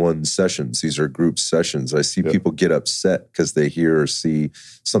one-on-one sessions. These are group sessions. I see people get upset because they hear or see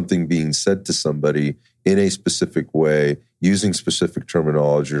something being said to somebody in a specific way, using specific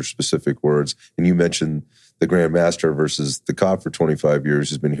terminology or specific words. And you mentioned the grandmaster versus the cop for 25 years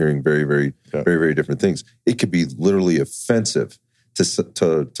has been hearing very, very, very, very different things. It could be literally offensive to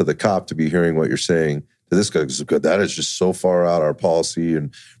the cop to be hearing what you're saying to this guy. That is just so far out our policy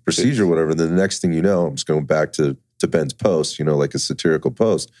and procedure, whatever. And then the next thing you know, I'm just going back to Ben's post, like a satirical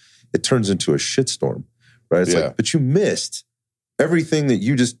post. It turns into a shitstorm, right? It's like, but you missed everything that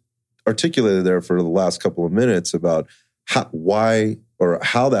you just articulated there for the last couple of minutes about why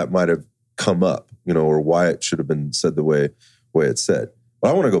that might have come up, or why it should have been said the way it's said. But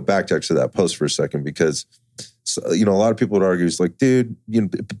I want to go back to actually that post for a second, because a lot of people would argue, it's like, dude,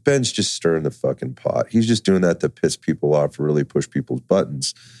 Ben's just stirring the fucking pot. He's just doing that to piss people off, or really push people's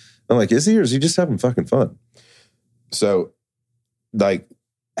buttons. I'm like, is he, or is he just having fucking fun? So, like,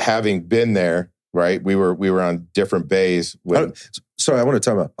 having been there, right? We were on different bays. Sorry, I want to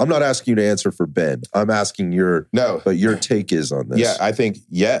time out. I'm not asking you to answer for Ben. I'm asking but your take is on this. Yeah, I think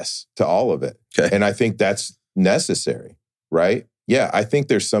yes to all of it. Okay. And I think that's necessary, right? Yeah, I think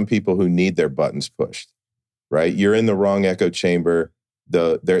there's some people who need their buttons pushed, right? You're in the wrong echo chamber.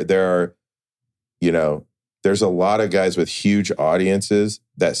 There are, there's a lot of guys with huge audiences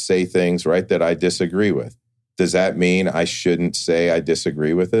that say things, right, that I disagree with. Does that mean I shouldn't say I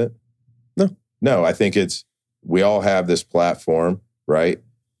disagree with it? No, I think we all have this platform, right?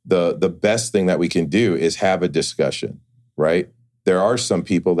 The best thing that we can do is have a discussion, right? There are some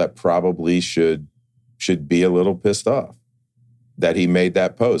people that probably should be a little pissed off that he made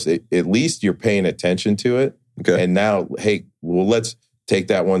that post. At least you're paying attention to it. Okay. And now, hey, well, let's take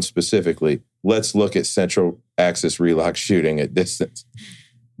that one specifically. Let's look at central axis relock shooting at distance.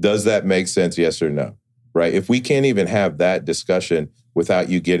 Does that make sense? Yes or no? Right? If we can't even have that discussion, without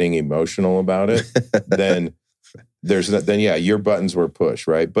you getting emotional about it, then your buttons were pushed,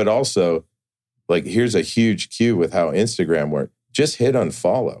 right? But also, like, here's a huge cue with how Instagram works. Just hit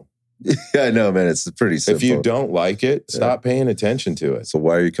unfollow. Yeah, I know, man. It's pretty simple. If you don't like it, stop paying attention to it. So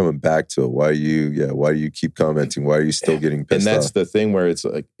why are you coming back to it? Why do you keep commenting? Why are you still getting pissed off? And that's the thing where it's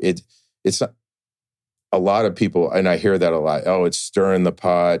like, it's not, a lot of people, and I hear that a lot. Oh, it's stirring the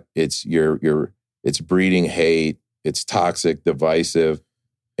pot. It's it's breeding hate. It's toxic, divisive.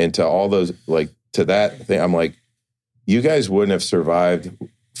 And to all those, like, to that thing, I'm like, you guys wouldn't have survived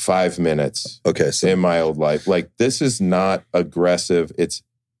 5 minutes in my old life. Like, this is not aggressive. It's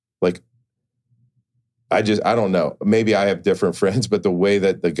like, I don't know. Maybe I have different friends, but the way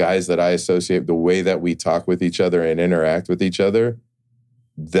that the guys that I associate, the way that we talk with each other and interact with each other,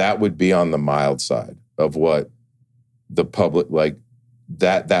 that would be on the mild side of what the public, like,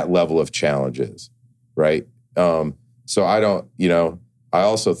 that level of challenge is, right? So I don't, I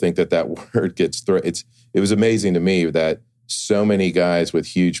also think that word gets thrown. It was amazing to me that so many guys with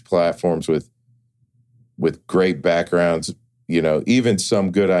huge platforms, with great backgrounds, even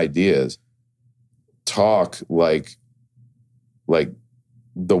some good ideas, talk like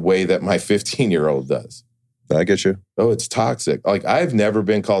the way that my 15-year-old does. I get you. Oh, it's toxic. Like, I've never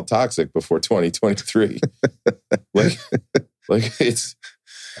been called toxic before 2023. like it's.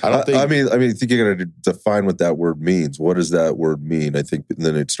 I think you got to define what that word means. What does that word mean? I think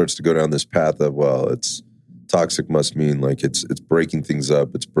then it starts to go down this path of, well, it's toxic must mean like it's breaking things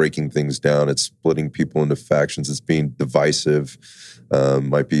up, it's breaking things down, it's splitting people into factions, it's being divisive.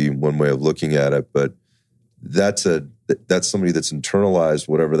 Might be one way of looking at it, but that's somebody that's internalized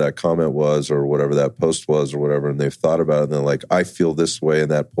whatever that comment was or whatever that post was or whatever, and they've thought about it and they're like, I feel this way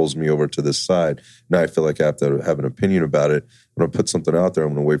and that pulls me over to this side. Now I feel like I have to have an opinion about it. I'm going to put something out there. I'm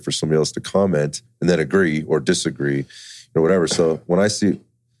going to wait for somebody else to comment and then agree or disagree or whatever. So when I see,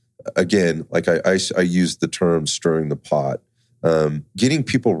 again, like I use the term stirring the pot, getting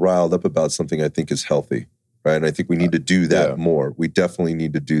people riled up about something I think is healthy, right? And I think we need to do that more. We definitely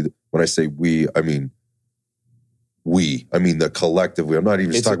need to do that. When I say we, I mean the collective we. I'm not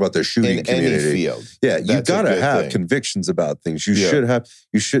even just talking about the shooting community. Any field. Yeah, you got to have convictions about things. You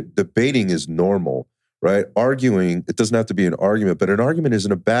should. Debating is normal, right? Arguing, it doesn't have to be an argument, but an argument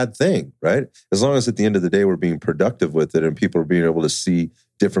isn't a bad thing, right? As long as at the end of the day we're being productive with it and people are being able to see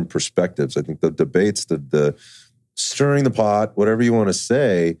different perspectives. I think the debates, the stirring the pot, whatever you want to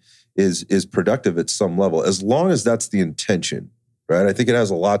say, is productive at some level, as long as that's the intention. Right, I think it has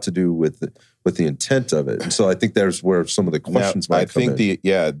a lot to do with the intent of it. And so I think there's where some of the questions might come in.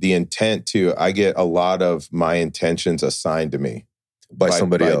 The intent too. I get a lot of my intentions assigned to me by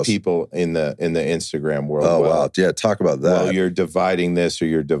somebody else, people in the Instagram world. Oh wow, yeah, talk about that. Well, you're dividing this or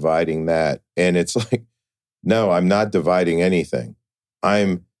you're dividing that, and it's like, no, I'm not dividing anything.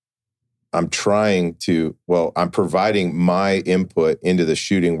 I'm trying to. Well, I'm providing my input into the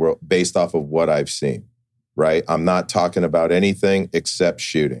shooting world based off of what I've seen. Right? I'm not talking about anything except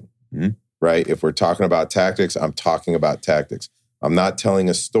shooting, right? If we're talking about tactics, I'm talking about tactics. I'm not telling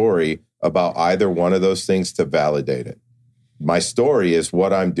a story about either one of those things to validate it. My story is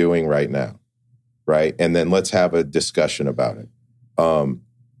what I'm doing right now, right? And then let's have a discussion about it.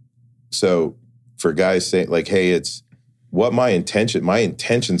 So for guys saying like, hey, it's what my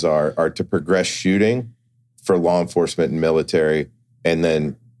intentions are to progress shooting for law enforcement and military, and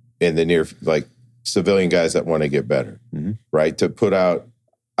then in the near, like, civilian guys that want to get better, right? I put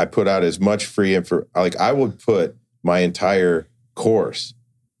out as much free info. Like, I would put my entire course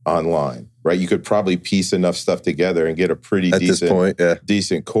online, right? You could probably piece enough stuff together and get a pretty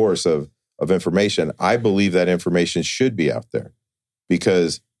decent course of information. I believe that information should be out there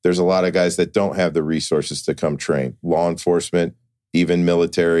because there's a lot of guys that don't have the resources to come train, law enforcement, even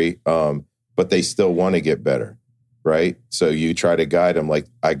military, but they still want to get better. Right? So you try to guide them. Like,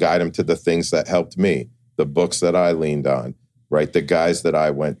 I guide them to the things that helped me, the books that I leaned on, right? The guys that I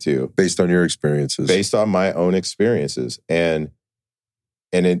went to. Based on your experiences. Based on my own experiences. And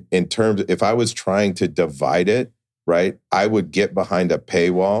in terms, if I was trying to divide it, right, I would get behind a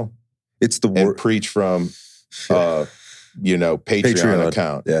paywall. It's the and preach from, Patreon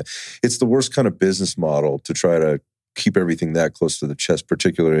account. Yeah. It's the worst kind of business model to try to keep everything that close to the chest,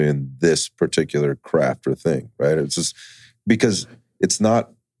 particularly in this particular craft or thing, right? It's just because it's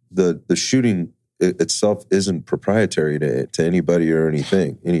not the shooting itself isn't proprietary to anybody or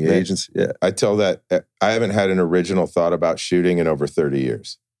anything, any agency. Yeah, I tell that I haven't had an original thought about shooting in over 30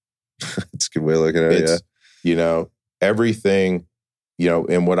 years. It's a good way of looking at it. Yeah, everything,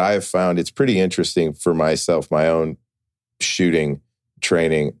 and what I have found, it's pretty interesting for myself, my own shooting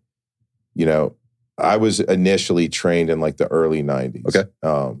training. I was initially trained in like the early 90s. Okay.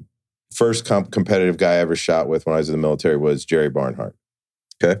 First competitive guy I ever shot with when I was in the military was Jerry Barnhart.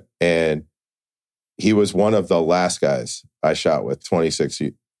 Okay. And he was one of the last guys I shot with 26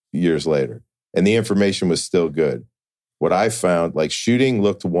 years later. And the information was still good. What I found, like shooting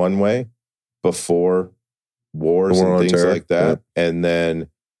looked one way before wars and things like that. Yeah. And then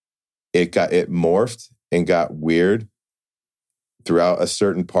it morphed and got weird throughout a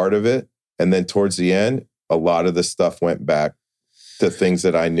certain part of it. And then towards the end, a lot of the stuff went back to things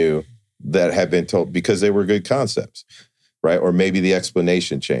that I knew that had been told because they were good concepts, right? Or maybe the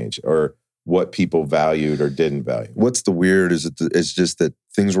explanation changed or what people valued or didn't value. What's the weird is it's just that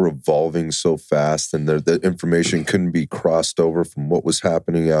things were evolving so fast and the information couldn't be crossed over from what was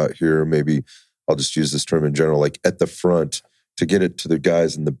happening out here. Maybe I'll just use this term in general, like at the front to get it to the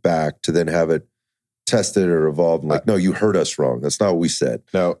guys in the back to then have it tested or evolved. Like, no, you heard us wrong. That's not what we said.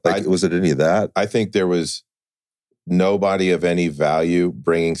 No. Like, was it any of that? I think there was nobody of any value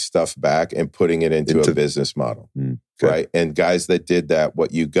bringing stuff back and putting it into a business model, right? And guys that did that,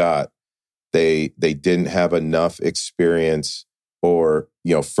 what you got, they didn't have enough experience or,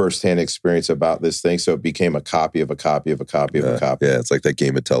 firsthand experience about this thing. So it became a copy of a copy of a copy of a copy. Yeah, it's like that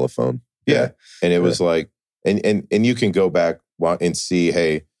game of telephone. Yeah. And it was like, and you can go back and see,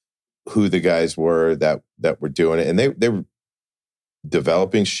 hey, who the guys were that were doing it. And they were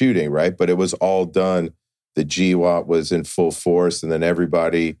developing shooting, right? But it was all done. The GWAT was in full force, and then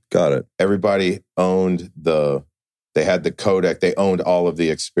everybody got it. Everybody owned they had the codec. They owned all of the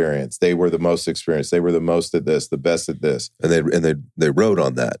experience. They were the most experienced. They were the most at this, the best at this. And they rode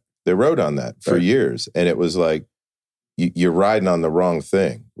on that. They rode on that for years. And it was like, you're riding on the wrong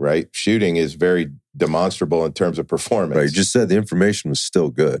thing, right? Shooting is very demonstrable in terms of performance. Right. You just said the information was still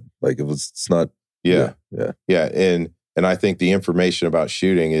good. Like it's not. Yeah. And I think the information about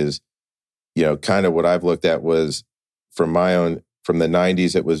shooting is, kind of what I've looked at was from the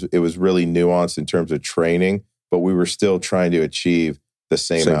 90s, it was really nuanced in terms of training, but we were still trying to achieve the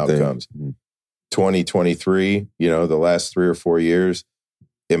same outcomes. 2023, the last 3 or 4 years,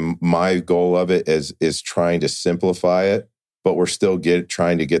 and my goal of it is trying to simplify it, but we're still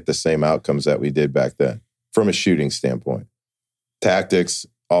trying to get the same outcomes that we did back then from a shooting standpoint. Tactics,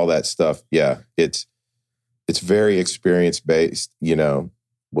 all that stuff. Yeah, it's very experience-based,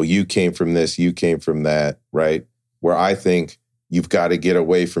 Well, you came from this, you came from that, right? Where I think you've got to get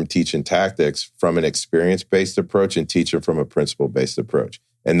away from teaching tactics from an experience-based approach and teach them from a principle-based approach.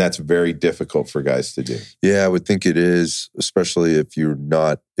 And that's very difficult for guys to do. Yeah, I would think it is, especially if you're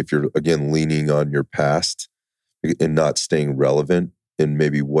again leaning on your past and not staying relevant in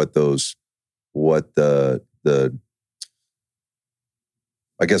maybe what the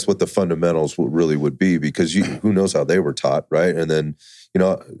fundamentals really would be, because who knows how they were taught, right? And then,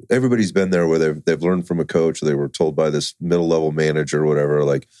 everybody's been there where they've learned from a coach, or they were told by this middle level manager or whatever,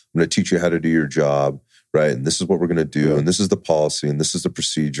 like, I'm going to teach you how to do your job, right? And this is what we're going to do. Yeah. And this is the policy, and this is the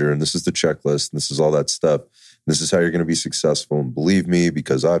procedure, and this is the checklist, and this is all that stuff. And this is how you're going to be successful. And believe me,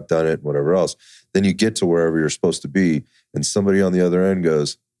 because I've done it, and whatever else. Then you get to wherever you're supposed to be, and somebody on the other end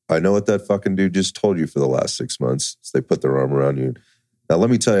goes, I know what that fucking dude just told you for the last 6 months. So they put their arm around you. Now, let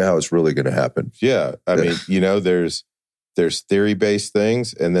me tell you how it's really going to happen. Yeah. I mean, there's theory-based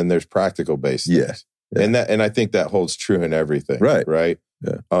things, and then there's practical-based things. Yeah. And I think that holds true in everything. Right. Right?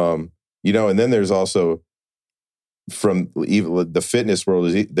 Yeah. And then there's also, from even the fitness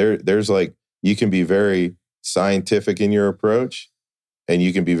world, there's like, you can be very scientific in your approach, and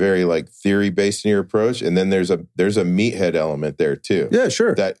you can be very like theory-based in your approach. And then there's a meathead element there too. Yeah,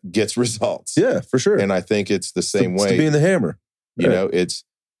 sure. That gets results. Yeah, for sure. And I think it's the same way. It's being the hammer. It's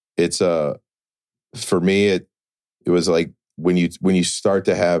for me, it was like when you start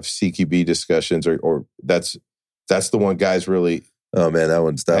to have CQB discussions, or that's the one guys really, oh man, that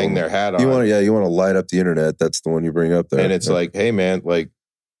one's hang their hat on. You want to light up the internet. That's the one you bring up there. And it's like, hey man, like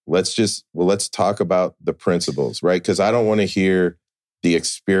let's talk about the principles, right? Because I don't want to hear the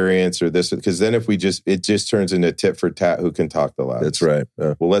experience or this, because then if it just turns into tit for tat, who can talk the loudest. That's right.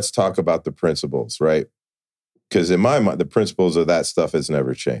 Yeah. Well, let's talk about the principles, right? Because in my mind, the principles of that stuff has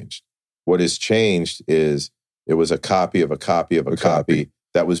never changed. What has changed is it was a copy of a copy of a copy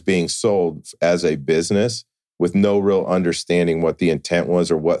that was being sold as a business with no real understanding what the intent was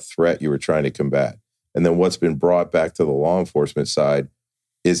or what threat you were trying to combat. And then what's been brought back to the law enforcement side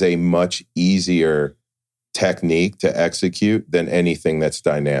is a much easier technique to execute than anything that's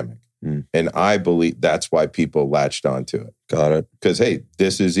dynamic. And I believe that's why people latched onto it. Got it. Because, hey,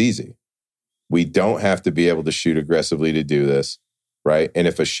 this is easy. We don't have to be able to shoot aggressively to do this, right? And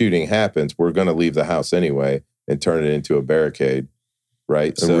if a shooting happens, we're going to leave the house anyway and turn it into a barricade,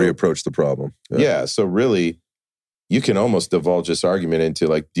 right? And reapproach the problem. Yeah. So really, you can almost divulge this argument into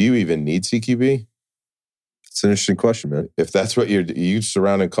like, do you even need CQB? It's an interesting question, man. If that's what you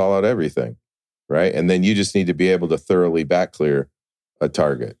surround and call out everything, right? And then you just need to be able to thoroughly back clear a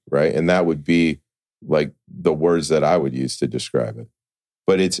target, right? And that would be like the words that I would use to describe it.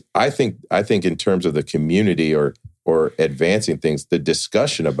 But I think in terms of the community or advancing things, the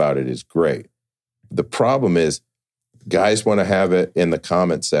discussion about it is great. The problem is guys want to have it in the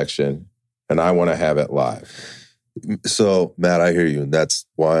comment section and I want to have it live. So, Matt, I hear you. And that's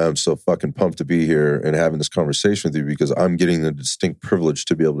why I'm so fucking pumped to be here and having this conversation with you, because I'm getting the distinct privilege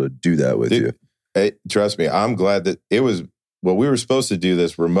to be able to do that with you. Hey, trust me, I'm glad that we were supposed to do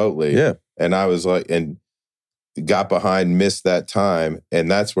this remotely. Yeah. And I was like, and got behind, missed that time. And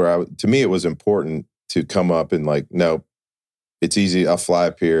that's where to me, it was important to come up and like, no, it's easy. I'll fly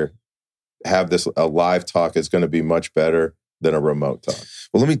up here, have a live talk is going to be much better than a remote talk.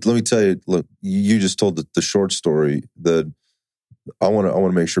 Well, let me tell you, look, you just told the short story that I want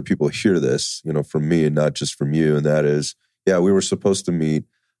to make sure people hear this, from me and not just from you. And that is, yeah, we were supposed to meet.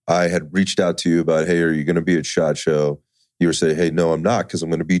 I had reached out to you about, hey, are you going to be at SHOT Show? You were saying, hey, no, I'm not, because I'm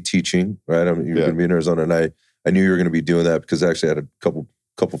going to be teaching, right? You're going to be in Arizona. And I knew you were going to be doing that because actually I had a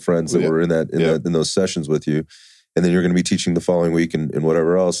couple friends that were in those sessions with you. And then you're going to be teaching the following week and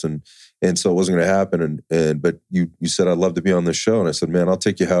whatever else. And so it wasn't going to happen. But you said, I'd love to be on this show. And I said, man, I'll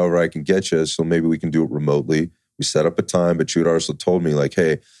take you however I can get you. So maybe we can do it remotely. We set up a time, but you had also told me like,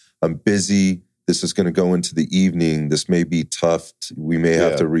 hey, I'm busy. This is going to go into the evening. This may be tough. We may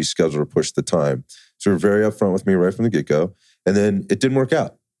have to reschedule or push the time. So you're very upfront with me right from the get-go. And then it didn't work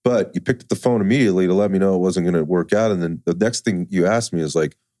out. But you picked up the phone immediately to let me know it wasn't going to work out. And then the next thing you asked me is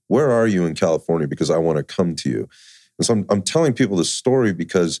like, where are you in California? Because I want to come to you. And so I'm telling people this story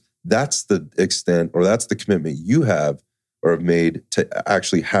because that's the extent or that's the commitment you have or have made to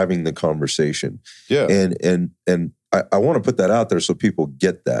actually having the conversation. Yeah. And I want to put that out there so people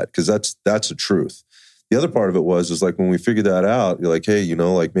get that, because that's the truth. The other part of it is like when we figured that out, you're like, hey,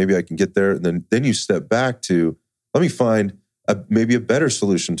 like maybe I can get there. And then you step back to, let me find maybe a better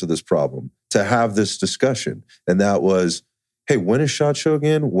solution to this problem, to have this discussion. And that was, hey, when is SHOT Show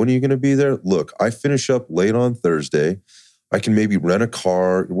again? When are you going to be there? Look, I finish up late on Thursday. I can maybe rent a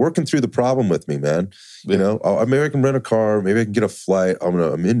car. You're working through the problem with me, man. Maybe I can rent a car. Maybe I can get a flight.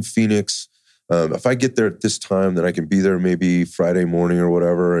 I'm in Phoenix. If I get there at this time, then I can be there maybe Friday morning or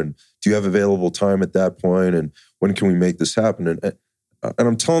whatever. And do you have available time at that point? And when can we make this happen? And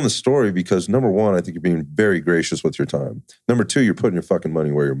I'm telling the story because, number one, I think you're being very gracious with your time. Number two, you're putting your fucking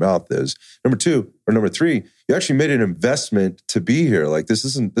money where your mouth is. Number three, you actually made an investment to be here. Like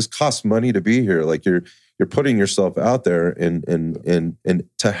this costs money to be here. Like you're putting yourself out there and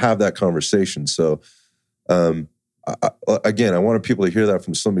to have that conversation. So, again, I wanted people to hear that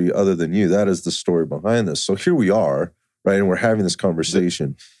from somebody other than you. That is the story behind this. So here we are, right? And we're having this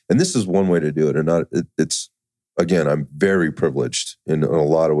conversation. And this is one way to do it. And it's, again, I'm very privileged in a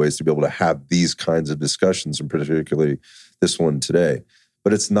lot of ways to be able to have these kinds of discussions, and particularly this one today.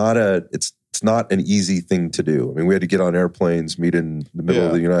 But it's not an easy thing to do. I mean, we had to get on airplanes, meet in the middle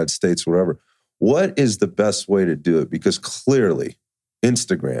of the United States, whatever. What is the best way to do it? Because clearly,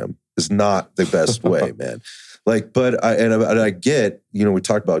 Instagram is not the best way, man. Like, but I get, we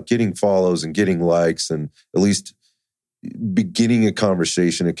talked about getting follows and getting likes and at least beginning a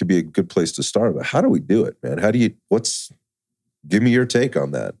conversation. It could be a good place to start. But how do we do it, man? Give me your take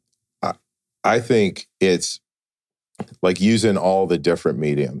on that. I think it's like using all the different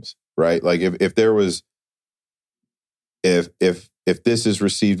mediums, right? Like if there was, if this is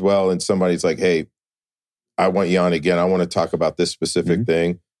received well and somebody's like, hey, I want you on again, I want to talk about this specific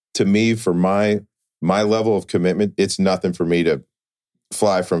thing. To me, for my level of commitment, it's nothing for me to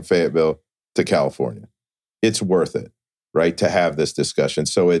fly from Fayetteville to California. It's worth it, right? To have this discussion.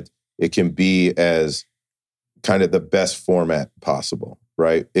 So it can be as kind of the best format possible,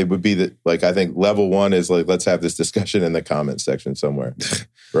 right? It would be I think level one is like, let's have this discussion in the comment section somewhere,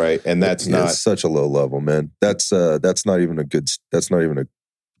 right? And that's it's such a low level, man. That's not even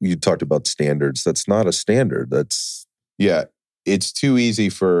you talked about standards. That's not a standard. It's too easy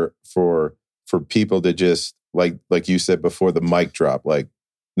for people to just like you said before, the mic drop, like,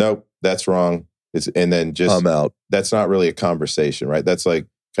 nope, that's wrong. And then just I'm out. That's not really a conversation, right? That's like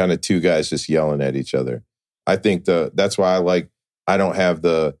kind of two guys just yelling at each other. I think that's why I don't have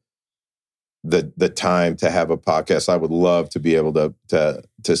the time to have a podcast. I would love to be able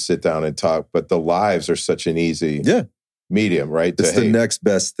to sit down and talk, but the lives are such an easy medium, right? It's the next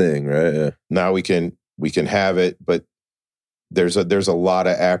best thing, right? Yeah. Now we can have it, but there's a lot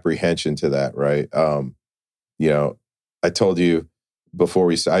of apprehension to that, right? I told you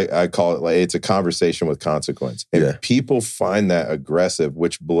before I call it like it's a conversation with consequence. And people find that aggressive,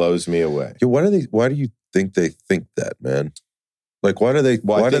 which blows me away. Yeah, why do you think they think that, man? Like, why do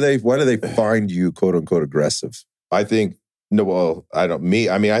they find you quote unquote aggressive? I think, I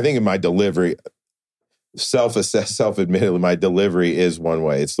think in my delivery, self-admittedly, my delivery is one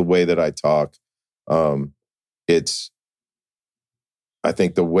way. It's the way that I talk. I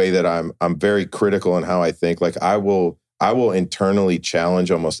think the way that I'm very critical in how I think. Like I will internally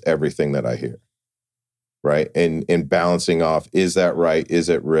challenge almost everything that I hear. Right. And balancing off, is that right? Is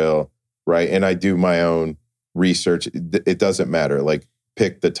it real? Right. And I do my own research. It doesn't matter. Like,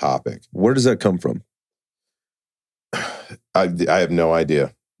 pick the topic. Where does that come from? I have no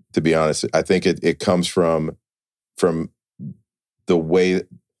idea, to be honest. I think it comes from the way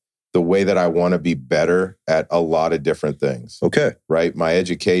that I want to be better at a lot of different things. Okay. Right. My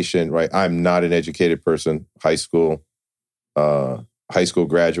education, right. I'm not an educated person. High school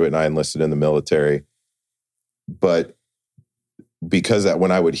graduate, and I enlisted in the military. But because that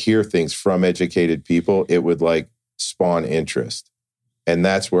when I would hear things from educated people, it would like spawn interest. And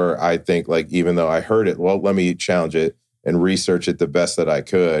that's where I think, like, even though I heard it, well, let me challenge it and research it the best that I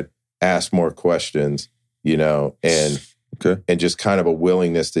could, ask more questions, and just kind of a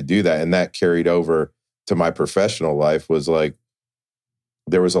willingness to do that. And that carried over to my professional life. Was like,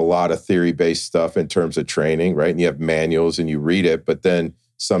 there was a lot of theory-based stuff in terms of training, right? And you have manuals and you read it, but then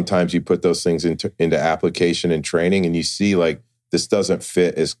sometimes you put those things into application and training, and you see like, this doesn't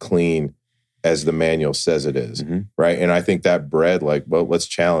fit as clean as the manual says it is, right? And I think that bred like, well, let's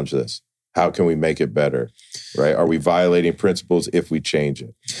challenge this. How can we make it better, right? Are we violating principles if we change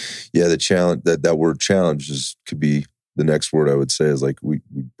it? Yeah, the challenge, that word challenge could be, the next word I would say is like, we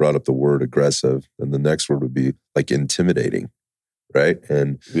brought up the word aggressive, and the next word would be like intimidating, right?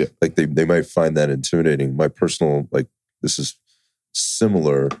 And like they might find that intimidating. My personal, like, this is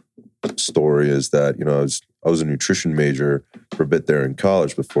similar story is that, I was a nutrition major for a bit there in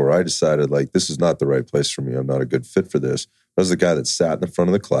college before I decided like, this is not the right place for me. I'm not a good fit for this. I was the guy that sat in the front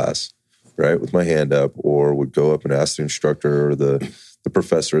of the class, right, with my hand up, or would go up and ask the instructor or the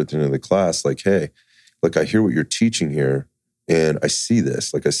professor at the end of the class, like, hey, look, I hear what you're teaching here, and I see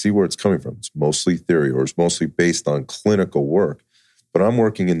this. Like, I see where it's coming from. It's mostly theory, or it's mostly based on clinical work. But I'm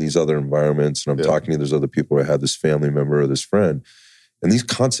working in these other environments, and I'm talking to those other people. I have this family member or this friend, and these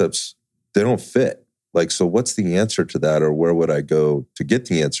concepts, they don't fit. Like, so what's the answer to that, or where would I go to get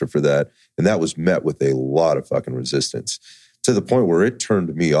the answer for that? And that was met with a lot of fucking resistance, to the point where it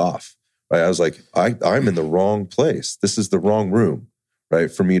turned me off. Right? I was like, I'm in the wrong place. This is the wrong room, right?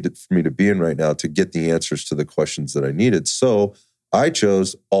 For me to be in right now to get the answers to the questions that I needed. So I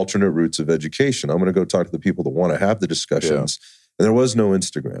chose alternate routes of education. I'm going to go talk to the people that want to have the discussions. Yeah. And there was no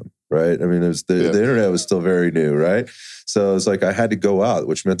Instagram, right? I mean, the internet was still very new, right? So it was like I had to go out,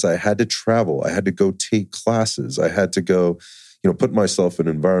 which meant I had to travel. I had to go take classes. I had to go, put myself in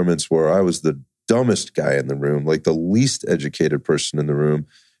environments where I was the dumbest guy in the room, like the least educated person in the room.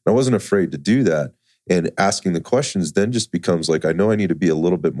 And I wasn't afraid to do that. And asking the questions then just becomes like, I know I need to be a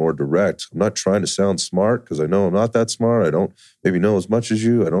little bit more direct. I'm not trying to sound smart because I know I'm not that smart. I don't maybe know as much as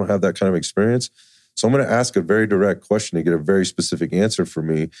you. I don't have that kind of experience. So I'm going to ask a very direct question to get a very specific answer for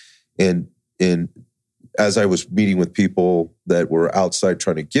me. And as I was meeting with people that were outside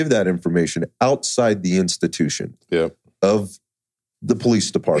trying to give that information outside the institution of the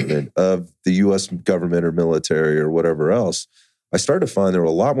police department, of the U.S. government or military or whatever else, I started to find there were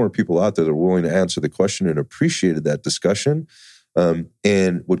a lot more people out there that were willing to answer the question and appreciated that discussion,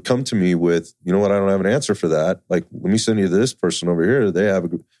 and would come to me with, you know what, I don't have an answer for that. Like, let me send you to this person over here. They have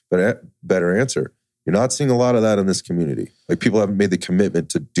a better answer. You're not seeing a lot of that in this community. Like, people haven't made the commitment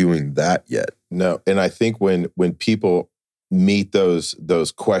to doing that yet. No, and I think when people meet those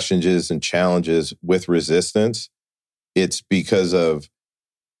questions and challenges with resistance, it's because of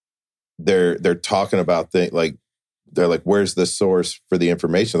they're talking about things like, they're like, where's the source for the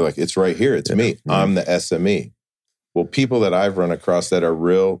information? They're like, it's right here. It's me. Mm-hmm. I'm the SME. Well, people that I've run across that are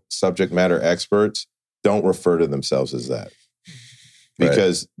real subject matter experts don't refer to themselves as that,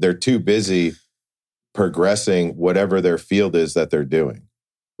 because they're too busy progressing whatever their field is that they're doing,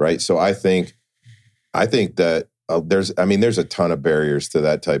 right? So I think that there's a ton of barriers to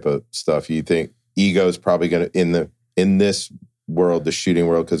that type of stuff. You think ego is probably going to in this world, the shooting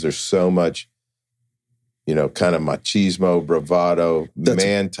world, because there's so much, kind of machismo, bravado,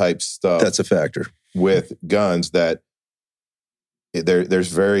 man-type stuff. That's a factor. With guns, that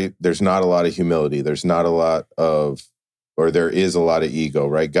there's not a lot of humility. There's not a lot of, or there is a lot of ego,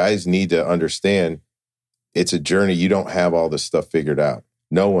 right? Guys need to understand it's a journey. You don't have all this stuff figured out.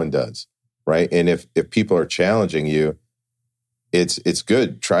 No one does, right? And if people are challenging you, it's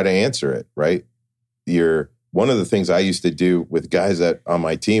good. Try to answer it, right? One of the things I used to do with guys that on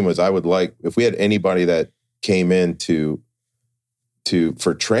my team was I would like, if we had anybody that came in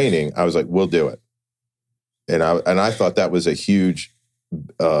for training, I was like, we'll do it. And I thought that was a huge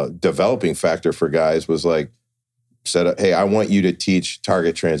developing factor for guys, was like, set up, hey, I want you to teach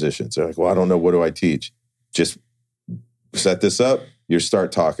target transitions. They're like, well, I don't know. What do I teach? Just set this up. You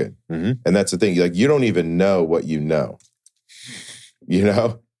start talking. Mm-hmm. And that's the thing. Like, you don't even know what you know. You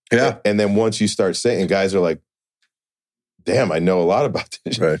know? Yeah. And then once you start saying, guys are like, damn, I know a lot about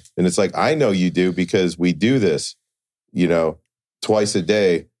this. Right. And it's like, I know you do, because we do this, twice a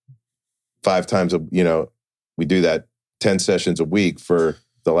day, 5 times we do that 10 sessions a week for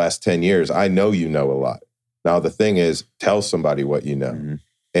the last 10 years. I know you know a lot. Now, the thing is, tell somebody what you know. Mm-hmm.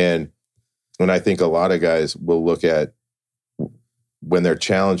 And I think a lot of guys will look at when they're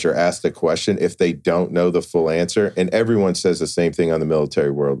challenged or asked a question, if they don't know the full answer, and everyone says the same thing on the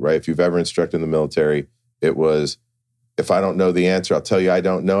military world, right? If you've ever instructed in the military, it was, if I don't know the answer, I'll tell you I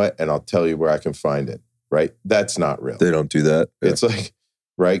don't know it, and I'll tell you where I can find it, right? That's not real. They don't do that. Yeah. It's like,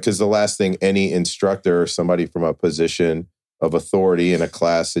 right? Because the last thing any instructor or somebody from a position of authority in a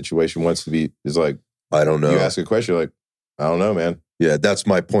class situation wants to be is like, I don't know. You ask a question, you're like, I don't know, man. Yeah, that's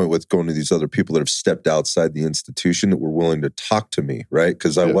my point with going to these other people that have stepped outside the institution that were willing to talk to me, right?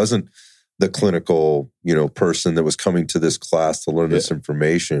 Because I wasn't the clinical, person that was coming to this class to learn this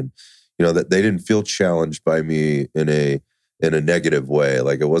information. That they didn't feel challenged by me in a negative way.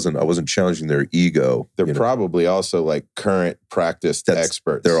 Like I wasn't challenging their ego. They're probably also like current practice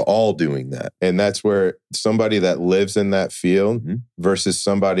experts. They're all doing that. And that's where somebody that lives in that field versus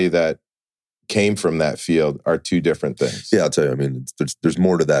somebody that came from that field are two different things. Yeah, I'll tell you. I mean, there's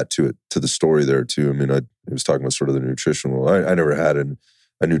more to that to the story there too. I mean, I was talking about sort of the nutrition world. I never had a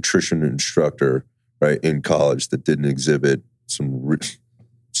nutrition instructor, right, in college that didn't exhibit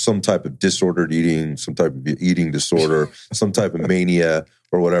some type of disordered eating, some type of eating disorder, some type of mania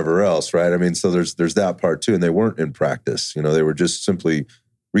or whatever else, right? I mean, so there's that part too. And they weren't in practice. They were just simply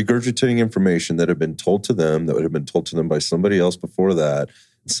regurgitating information that had been told to them, that would have been told to them by somebody else before that,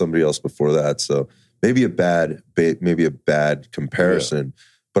 and somebody else before that. So maybe a bad comparison,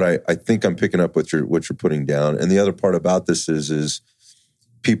 but I think I'm picking up what you're putting down. And the other part about this is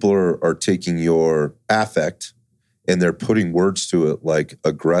people are taking your affect and they're putting words to it like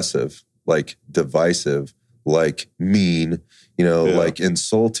aggressive, like divisive, like mean, like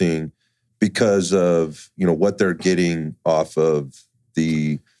insulting, because of, what they're getting off of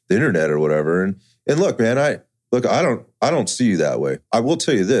the internet or whatever. And look, man, I don't see you that way. I will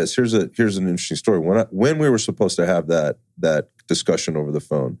tell you this. Here's an interesting story. When we were supposed to have that discussion over the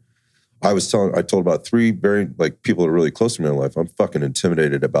phone, I told about 3 very people that are really close to me in life. I'm fucking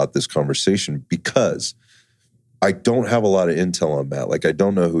intimidated about this conversation because I don't have a lot of intel on Matt. Like, I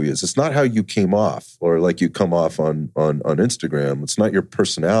don't know who he is. It's not how you came off or like you come off on Instagram. It's not your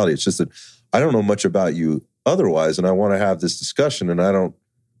personality. It's just that I don't know much about you otherwise, and I want to have this discussion, and I don't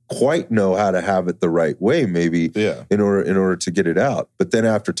quite know how to have it the right way, maybe in order to get it out. But then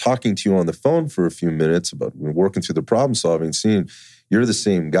after talking to you on the phone for a few minutes about working through the problem solving, seeing you're the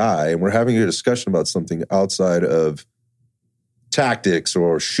same guy, and we're having a discussion about something outside of tactics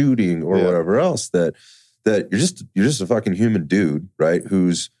or shooting or whatever else, that you're just a fucking human dude, right?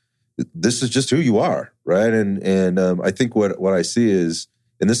 This is just who you are, right? And I think what I see is,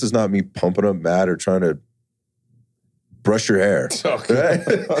 and this is not me pumping up Matt or trying to brush your hair, right?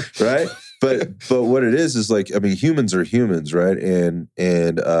 Right? But what it is like, I mean, humans are humans, right? And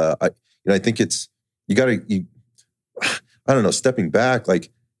I think it's I don't know, stepping back,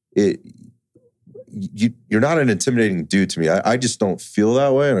 like you're not an intimidating dude to me. I just don't feel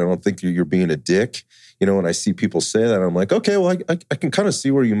that way, and I don't think you're being a dick. When I see people say that, I'm like, okay, well, I can kind of see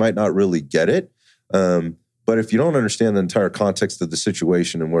where you might not really get it. But if you don't understand the entire context of the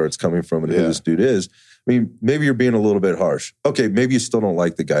situation and where it's coming from and who this dude is, I mean, maybe you're being a little bit harsh. Okay, maybe you still don't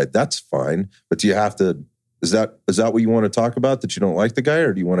like the guy. That's fine. But do you have to, is that what you want to talk about, that you don't like the guy,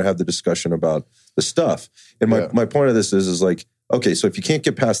 or do you want to have the discussion about the stuff? And my point of this is like, okay, so if you can't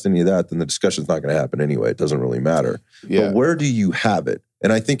get past any of that, then the discussion's not going to happen anyway. It doesn't really matter. Yeah. But where do you have it?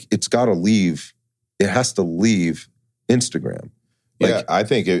 And I think it has to leave Instagram. I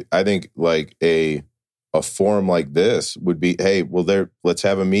think like a forum like this would be, hey, well, let's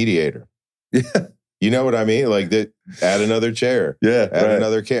have a mediator. Yeah. You know what I mean? Like add another chair. Yeah. Add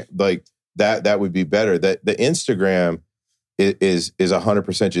another like that would be better. That the Instagram is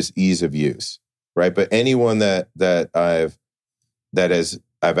 100% just ease of use, right? But anyone that I've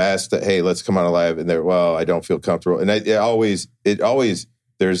asked that, hey, let's come on a live, and they're, well, I don't feel comfortable. And it always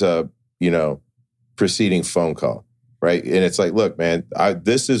there's a, preceding phone call. right? And it's like, look, man,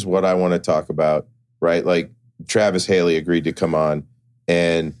 this is what I want to talk about, right? Like Travis Haley agreed to come on,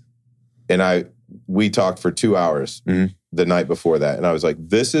 and we talked for 2 hours the night before that, and I was like,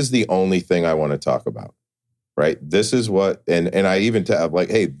 this is the only thing I want to talk about, right? This is what, and I even tell like,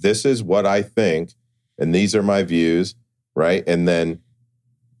 hey, this is what I think, and these are my views, right? And then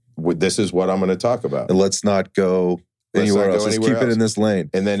this is what I'm going to talk about. And let's not go anywhere else. Let's keep it in this lane.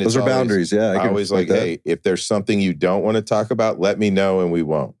 And then those are boundaries. Yeah, I always like, hey, if there's something you don't want to talk about, let me know and we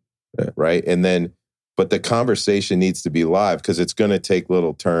won't. Yeah. Right. And then, but the conversation needs to be live because it's going to take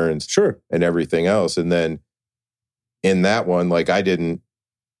little turns. Sure. And everything else. And then in that one, like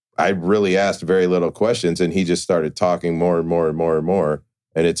I really asked very little questions and he just started talking more and more and more and more.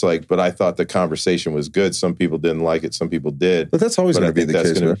 And it's like, but I thought the conversation was good. Some people didn't like it. Some people did. But that's always going to be the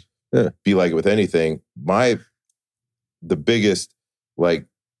case, man. Yeah. Be like it with anything. The biggest like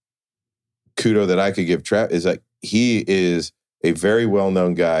kudo that I could give Trav is like he is a very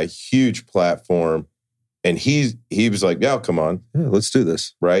well-known guy, huge platform, and he was like, yeah, come on. Yeah, let's do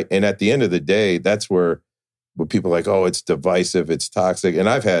this. Right. And at the end of the day, that's where people are like, oh, it's divisive, it's toxic. And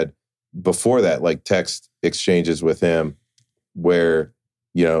I've had before that like text exchanges with him where,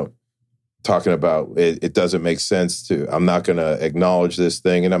 you know, talking about it doesn't make sense I'm not going to acknowledge this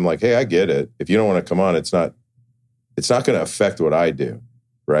thing. And I'm like, hey, I get it. If you don't want to come on, it's not going to affect what I do,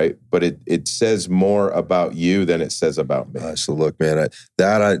 right? But it says more about you than it says about me. So look, man,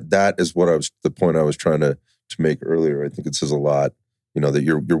 that is what the point I was trying to make earlier. I think it says a lot, you know, that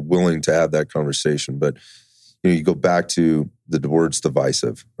you're willing to have that conversation. But you know, you go back to the words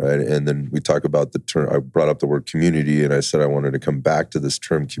divisive, right? And then we talk about the term. I brought up the word community, and I said I wanted to come back to this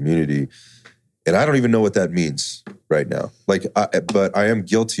term community. And I don't even know what that means right now. But I am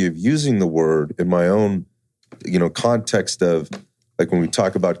guilty of using the word in my own, you know, context of like when we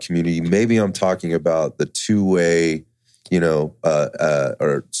talk about community, maybe I'm talking about the two-way, you know,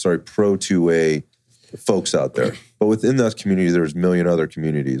 pro two-way folks out there. But within that community, there's a million other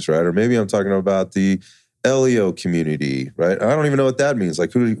communities, right? Or maybe I'm talking about the LEO community, right? I don't even know what that means.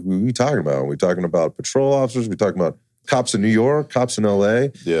 Like, who are we talking about? Are we talking about patrol officers? Are we talking about cops in New York, cops in LA?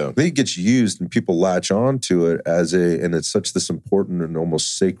 Yeah. I think it gets used and people latch on to it and it's such this important and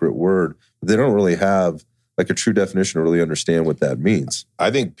almost sacred word. But they don't really have like a true definition to really understand what that means. I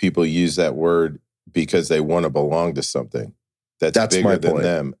think people use that word because they want to belong to something that's bigger than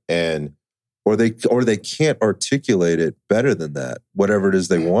them. And or they can't articulate it better than that, whatever it is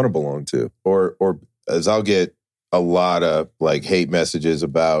they want to belong to. Or as I'll get a lot of like hate messages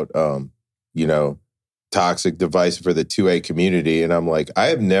about, you know, toxic device for the 2A community. And I'm like, I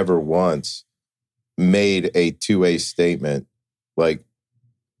have never once made a 2A statement. Like,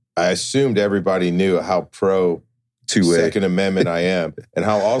 I assumed everybody knew how pro 2A Second Amendment I am and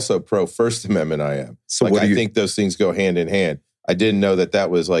how also pro First Amendment I am. So like, I think those things go hand in hand. I didn't know that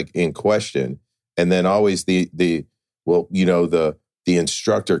was like in question. And then always the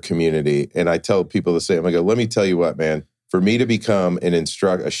instructor community. And I tell people the same. I go, let me tell you what, man, for me to become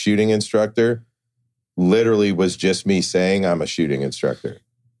a shooting instructor literally was just me saying I'm a shooting instructor.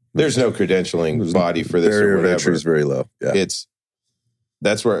 There's no credentialing body for this or whatever. Barrier of entry is very low. Yeah.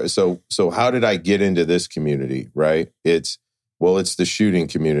 That's where, so how did I get into this community, right? It's the shooting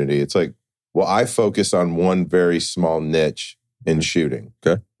community. It's like, well, I focus on one very small niche in shooting.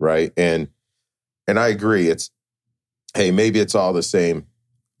 Okay. Right. And I agree. Hey, maybe it's all the same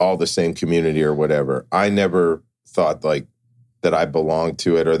community or whatever. I never thought like that I belong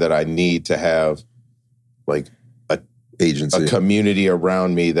to it or that I need to have like agency, a community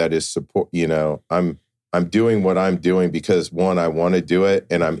around me that is support. You know, I'm doing what I'm doing because one, I want to do it,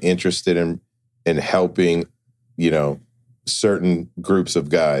 and I'm interested in helping, you know, certain groups of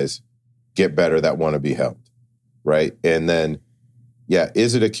guys get better that want to be helped, right? And then, yeah,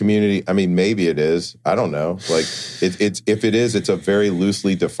 is it a community? I mean, maybe it is. I don't know. Like, it's if it is, it's a very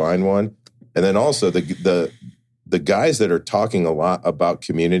loosely defined one. And then also the guys that are talking a lot about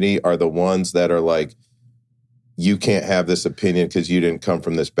community are the ones that are like, you can't have this opinion because you didn't come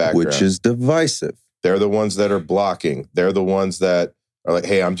from this background. Which is divisive. They're the ones that are blocking. They're the ones that are like,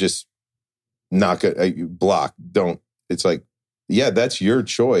 hey, I'm just not going to block. Don't. It's like, yeah, that's your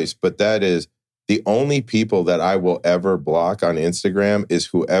choice. But that is the only people that I will ever block on Instagram is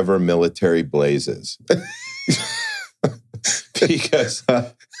whoever Military blazes. Because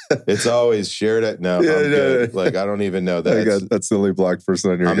it's always shared at, no, yeah, I'm good. Yeah. Like, I don't even know that. That's the only blocked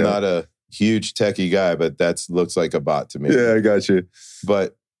person on your I'm not a huge techie guy, but that looks like a bot to me. Yeah, I got you.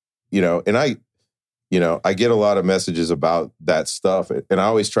 But, you know, and I get a lot of messages about that stuff, and I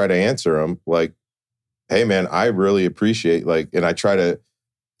always try to answer them like, hey, man, I really appreciate, like, and I try to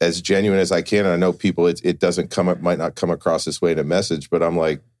as genuine as I can. And I know people, it doesn't might not come across this way in a message, but I'm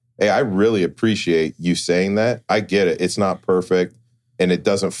like, hey, I really appreciate you saying that. I get it. It's not perfect and it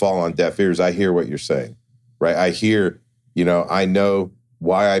doesn't fall on deaf ears. I hear what you're saying, right? I hear, I know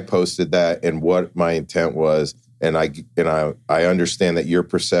why I posted that and what my intent was. And I understand that your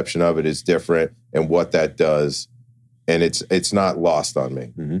perception of it is different and what that does. And it's not lost on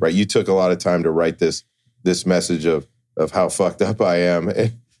me, right? You took a lot of time to write this message of how fucked up I am.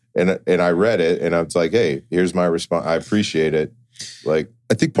 And I read it and I was like, hey, here's my response. I appreciate it. Like,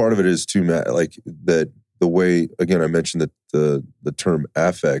 I think part of it is too, Matt, like that the way, again, I mentioned that the term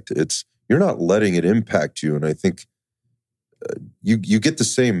affect, you're not letting it impact you. And I think you get the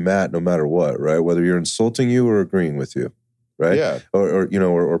same Matt no matter what, right? Whether you're insulting you or agreeing with you, right? Yeah.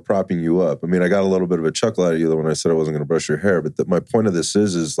 Or propping you up. I mean, I got a little bit of a chuckle out of you when I said I wasn't going to brush your hair, but my point of this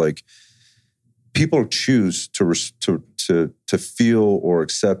is like, people choose to feel or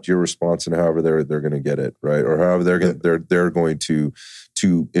accept your response and however they're going to get it, right? Or however they're going to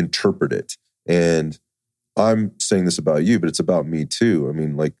interpret it. And I'm saying this about you, but it's about me too. I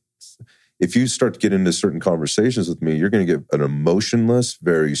mean, like, if you start to get into certain conversations with me, you're going to get an emotionless,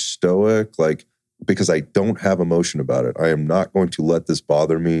 very stoic, like, because I don't have emotion about it. I am not going to let this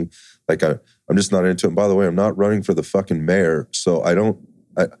bother me. Like, I'm just not into it. And by the way, I'm not running for the fucking mayor, so I'm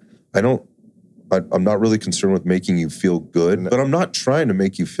not really concerned with making you feel good, but I'm not trying to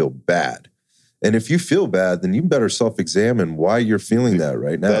make you feel bad. And if you feel bad, then you better self-examine why you're feeling that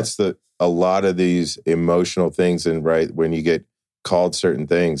right now. That's a lot of these emotional things, and right when you get called certain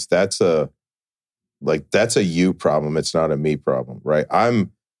things, that's a you problem. It's not a me problem, right?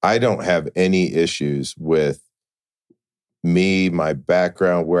 I don't have any issues with me, my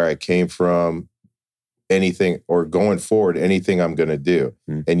background, where I came from, anything, or going forward, anything I'm going to do.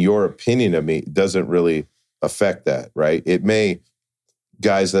 And your opinion of me doesn't really affect that, right? It may,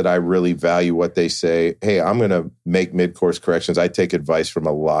 guys that I really value what they say, hey, I'm going to make mid-course corrections. I take advice from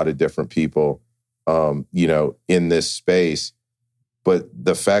a lot of different people, in this space. But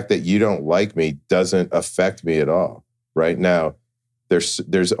the fact that you don't like me doesn't affect me at all. Right now,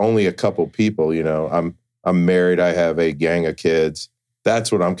 there's only a couple people, I'm married. I have a gang of kids.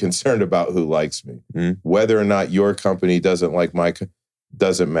 That's what I'm concerned about, who likes me. Whether or not your company doesn't like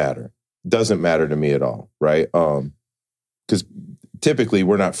doesn't matter. Doesn't matter to me at all, right? Because typically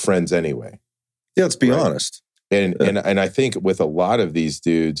we're not friends anyway. Yeah, let's be honest. And I think with a lot of these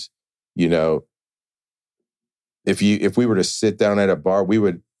dudes, if we were to sit down at a bar, we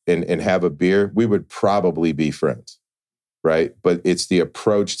would and have a beer, we would probably be friends, right? But it's the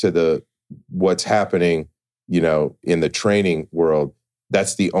approach to what's happening, in the training world.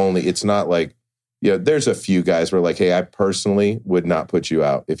 That's the only. It's not like, there's a few guys where like, hey, I personally would not put you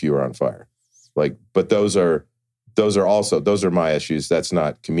out if you were on fire, like. But those are my issues. That's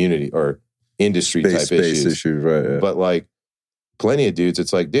not community or industry type issues, right? Yeah. But like, plenty of dudes,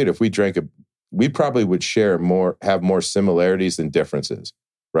 it's like, dude, if we drank we probably would have more similarities than differences,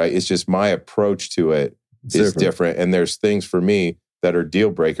 right? It's just my approach to it is different. And there's things for me that are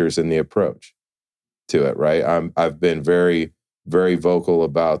deal breakers in the approach to it, right? I've been very, very vocal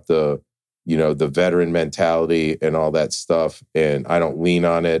about the veteran mentality and all that stuff. And I don't lean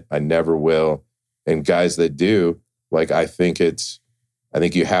on it. I never will. And guys that do, like, I think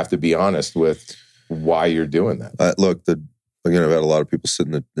you have to be honest with why you're doing that. Look, again, I've had a lot of people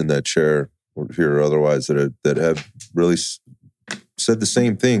sitting in that chair or here or otherwise that have really said the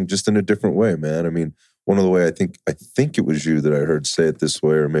same thing, just in a different way, man. I mean, one of the way I think it was you that I heard say it this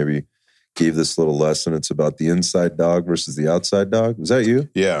way, or maybe gave this little lesson. It's about the inside dog versus the outside dog. Was that you?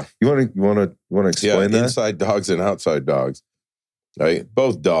 Yeah. You want to explain that? Inside dogs and outside dogs. Right?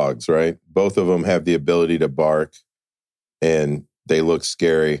 Both dogs, right? Both of them have the ability to bark and they look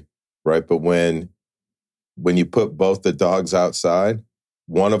scary, right? But when you put both the dogs outside,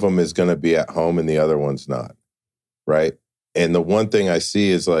 one of them is going to be at home and the other one's not, right? And the one thing I see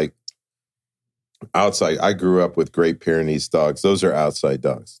is like outside, I grew up with Great Pyrenees dogs. Those are outside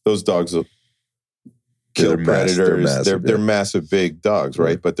dogs. Those dogs will kill predators. They're massive, big dogs,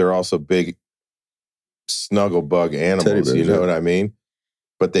 right? But they're also big snuggle bug animals, you know what I mean?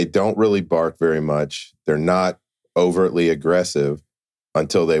 But they don't really bark very much. They're not overtly aggressive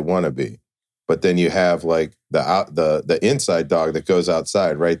until they want to be. But then you have like the inside dog that goes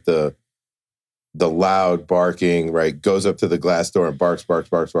outside, right? The loud barking, right? Goes up to the glass door and barks.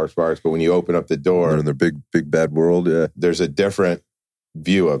 But when you open up the door, in their big bad world, yeah, there's a different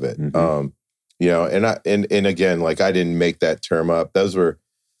view of it. And again, like, I didn't make that term up. Those were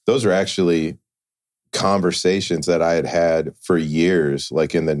actually conversations that I had for years,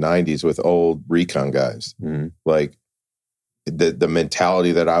 like in the 90s with old recon guys. Like, the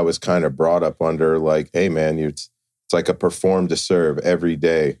mentality that I was kind of brought up under, like, hey man, it's like a perform to serve every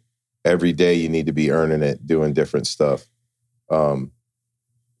day. Every day you need to be earning it, doing different stuff. And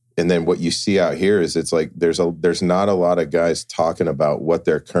then what you see out here is it's like there's not a lot of guys talking about what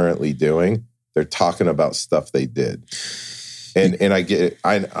they're currently doing. They're talking about stuff they did. And I get it.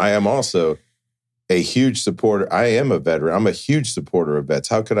 I am also a huge supporter. I am a veteran. I'm a huge supporter of vets.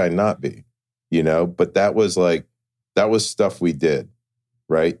 How could I not be? You know, but that was stuff we did,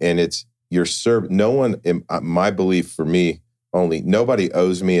 right? And it's your service. No one, in my belief for me only, nobody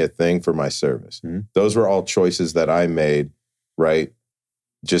owes me a thing for my service. Mm-hmm. Those were all choices that I made, right?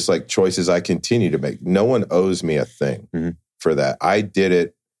 Just like choices I continue to make. No one owes me a thing for that. I did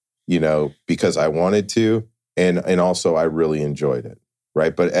it, you know, because I wanted to, and also I really enjoyed it,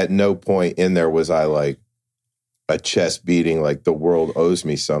 right? But at no point in there was I like a chest beating, like the world owes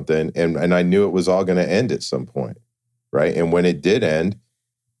me something. And I knew it was all going to end at some point, right? And when it did end,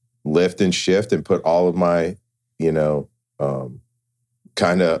 lift and shift and put all of my, you know,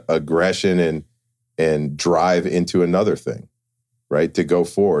 kind of aggression and drive into another thing, right? To go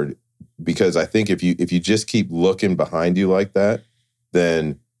forward. Because I think if you just keep looking behind you like that,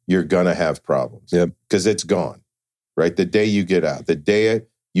 then you're going to have problems. Yep. Because it's gone, right? The day you get out, the day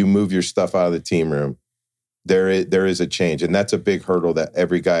you move your stuff out of the team room, there is a change. And that's a big hurdle that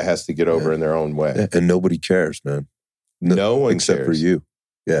every guy has to get over in their own way. And nobody cares, man. No one except cares. for you.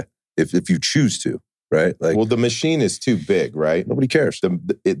 Yeah. If you choose to, right? Like, well, the machine is too big, right? Nobody cares.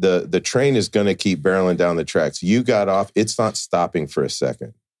 The train is going to keep barreling down the tracks. You got off. It's not stopping for a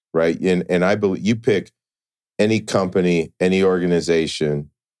second, right? And I believe you pick any company, any organization,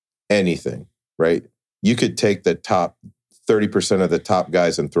 anything, right? You could take the top 30% of the top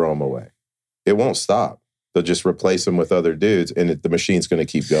guys and throw them away. It won't stop. They'll just replace them with other dudes, and the machine's going to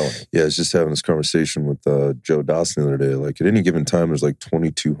keep going. Yeah, I was just having this conversation with Joe Dawson the other day. Like, at any given time, there's like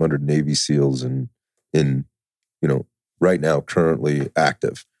 2,200 Navy SEALs in you know, right now, currently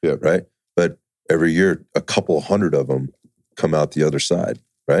active, right? But every year, a couple hundred of them come out the other side,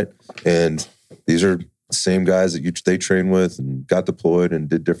 right? And these are the same guys that they train with and got deployed and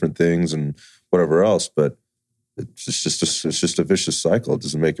did different things and whatever else, but it's just a vicious cycle. It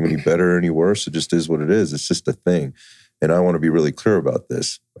doesn't make them any better or any worse. It just is what it is. It's just a thing. And I want to be really clear about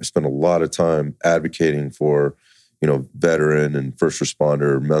this. I spend a lot of time advocating for, you know, veteran and first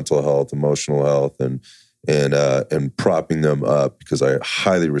responder mental health, emotional health, and propping them up because I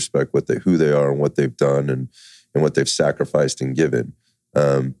highly respect who they are and what they've done and what they've sacrificed and given.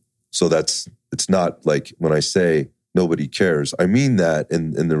 So it's not like when I say nobody cares, I mean that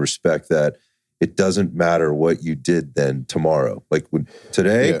in the respect that it doesn't matter what you did then tomorrow. Like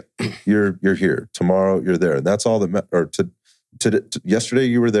today, you're here. Tomorrow, you're there. And that's all that matters. Yesterday,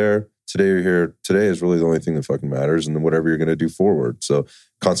 you were there. Today, you're here. Today is really the only thing that fucking matters. And then whatever you're going to do forward. So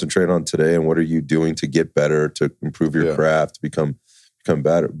concentrate on today and what are you doing to get better, to improve your craft, to become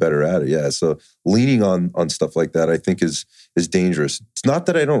better at it. Yeah. So leaning on stuff like that, I think is dangerous. It's not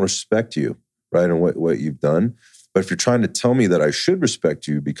that I don't respect you, right, and what you've done. But if you're trying to tell me that I should respect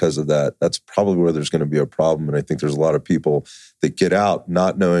you because of that, that's probably where there's going to be a problem. And I think there's a lot of people that get out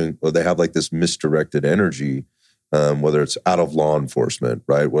not knowing, or they have like this misdirected energy, whether it's out of law enforcement,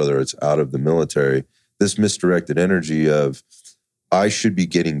 right? Whether it's out of the military, this misdirected energy of, I should be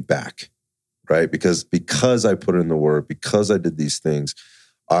getting back, right? Because I put in the work, because I did these things,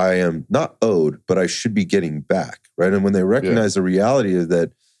 I am not owed, but I should be getting back, right? And when they recognize the reality of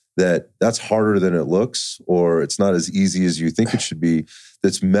that's harder than it looks, or it's not as easy as you think it should be,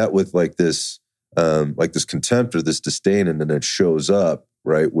 that's met with like this contempt or this disdain, and then it shows up,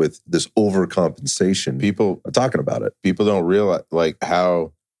 right, with this overcompensation. People are talking about it. People don't realize like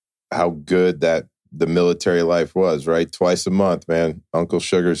how good that the military life was, right? Twice a month, man. Uncle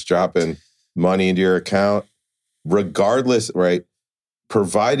Sugar's dropping money into your account, regardless, right?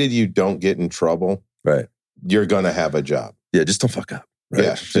 Provided you don't get in trouble, right, you're gonna have a job. Yeah, just don't fuck up. Right?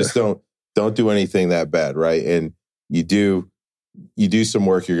 Yeah, just don't do anything that bad, right? And you do some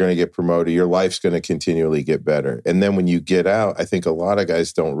work, you're going to get promoted. Your life's going to continually get better. And then when you get out, I think a lot of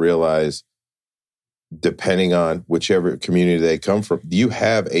guys don't realize, depending on whichever community they come from, you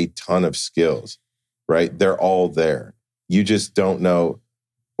have a ton of skills, right? They're all there. You just don't know,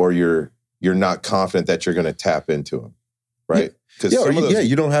 or you're not confident that you're going to tap into them, right?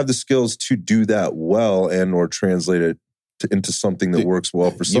 You don't have the skills to do that well and or translate it into something that works well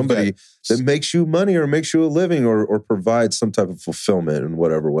for somebody that makes you money or makes you a living or provides some type of fulfillment in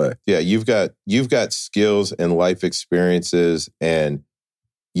whatever way. Yeah, you've got skills and life experiences and,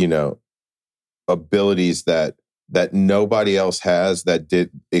 you know, abilities that nobody else has that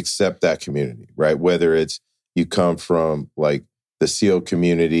did except that community, right? Whether it's you come from like the SEAL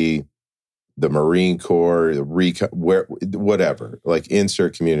community, the Marine Corps, the whatever, like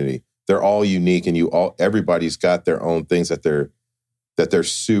insert community. They're all unique, and everybody's got their own things that they're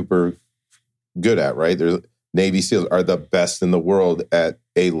super good at, right? Navy SEALs are the best in the world at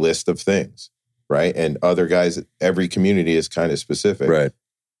a list of things, right? And other guys, every community is kind of specific. Right.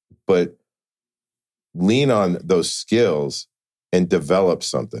 But lean on those skills and develop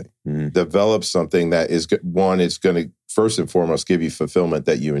something. Mm-hmm. Develop something that is going to, first and foremost, give you fulfillment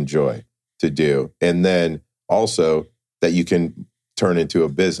that you enjoy to do. And then also that you can turn into a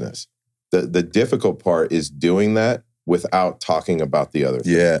business. The difficult part is doing that without talking about the other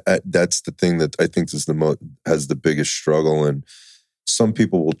thing. Yeah, that's the thing that I think is has the biggest struggle. And some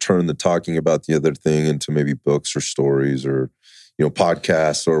people will turn the talking about the other thing into maybe books or stories or,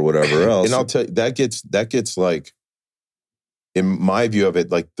 podcasts or whatever else. And I'll tell you, that gets like, in my view of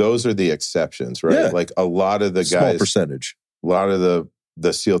it, like those are the exceptions, right? Yeah. Like a lot of the Small guys, percentage. a lot of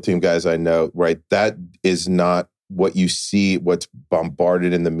the SEAL team guys I know, right? That is not what you see. What's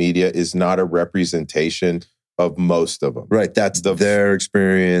bombarded in the media is not a representation of most of them. Right. That's their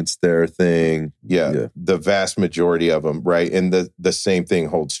experience, their thing. Yeah. The vast majority of them. Right. And the same thing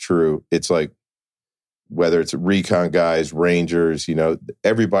holds true. It's like, whether it's recon guys, Rangers,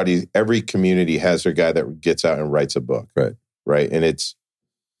 every community has their guy that gets out and writes a book. Right. Right. And it's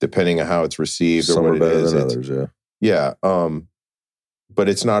depending on how it's received Some or what are it is. Than others, yeah. Yeah. But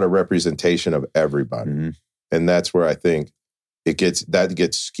it's not a representation of everybody. Mm-hmm. And that's where I think that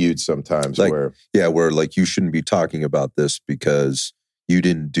gets skewed sometimes. Like, where like you shouldn't be talking about this because you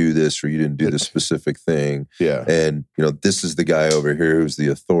didn't do this or you didn't do this specific thing. Yeah. And, this is the guy over here who's the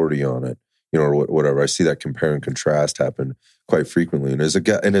authority on it, or whatever. I see that compare and contrast happen quite frequently. And as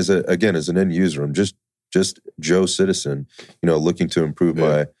an end user, I'm just Joe Citizen, looking to improve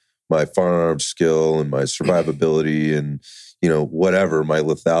my firearm skill and my survivability and, whatever, my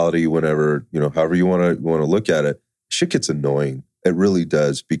lethality, whenever, however you want to look at it. Shit gets annoying. It really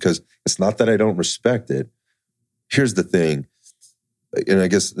does, because it's not that I don't respect it. Here's the thing. And I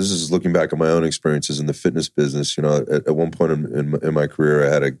guess this is looking back at my own experiences in the fitness business. At one point in my career,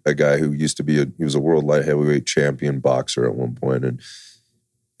 I had a guy who used to be he was a world light heavyweight champion boxer at one point, and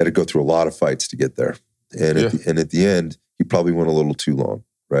had to go through a lot of fights to get there. And at the end, he probably went a little too long,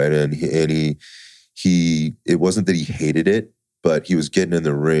 right? And he it wasn't that he hated it, but he was getting in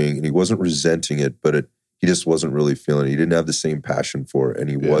the ring and he wasn't resenting it, but he just wasn't really feeling it. He didn't have the same passion for it, and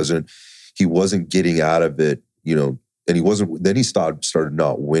he wasn't getting out of it, and he wasn't. Then he started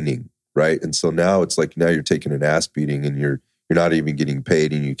not winning, right? And so now it's like, now you're taking an ass beating, and you're not even getting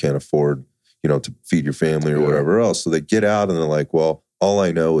paid, and you can't afford, to feed your family or whatever else. So they get out, and they're like, well,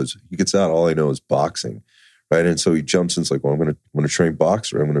 he gets out, all I know is boxing, right? And so he jumps in, it's like, well, I'm going to train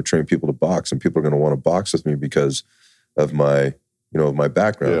boxer. I'm going to train people to box, and people are going to want to box with me because of my my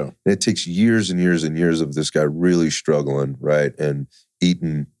background. Yeah. And it takes years and years and years of this guy really struggling, right? And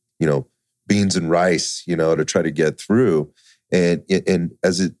eating, beans and rice, to try to get through. And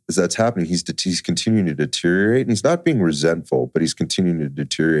as that's happening, he's continuing to deteriorate, and he's not being resentful, but he's continuing to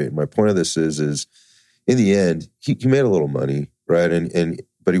deteriorate. And my point of this is in the end, he made a little money, right?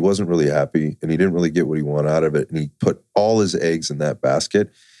 But he wasn't really happy, and he didn't really get what he wanted out of it. And he put all his eggs in that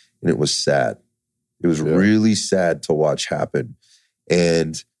basket, and it was sad. It was really sad to watch happen.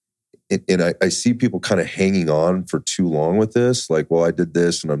 And I see people kind of hanging on for too long with this, like, well, I did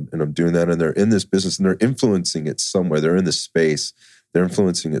this and I'm doing that, and they're in this business and they're influencing it some way. They're in the space, they're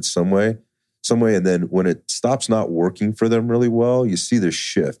influencing it some way, and then when it stops not working for them really well, you see this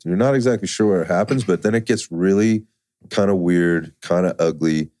shift. And you're not exactly sure where it happens, but then it gets really kind of weird, kind of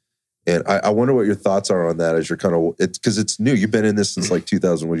ugly. And I wonder what your thoughts are on that, as you're because it's new. You've been in this since like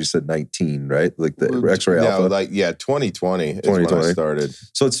 2000, what you said, 19, right? Like the X-Ray Alpha. 2020 is when I started.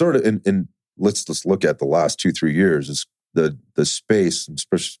 So it's sort of, and let's look at the last 2-3 years. It's the space,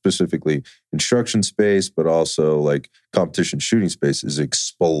 specifically instruction space, but also like competition shooting space, is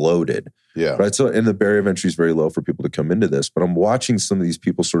exploded. Yeah. Right. So, and the barrier of entry is very low for people to come into this. But I'm watching some of these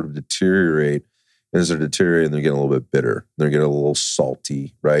people sort of deteriorate. And as they're deteriorating, they're getting a little bit bitter. They're getting a little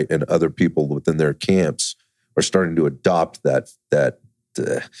salty, right? And other people within their camps are starting to adopt that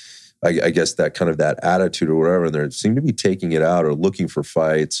I guess that kind of that attitude or whatever. And they seem to be taking it out or looking for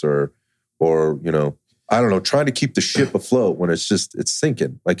fights or I don't know, trying to keep the ship afloat when it's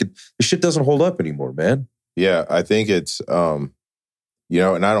sinking. Like the shit doesn't hold up anymore, man. Yeah, I think it's and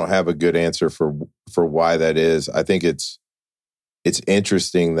I don't have a good answer for why that is. I think it's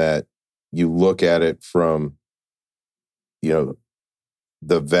interesting that you look at it from, the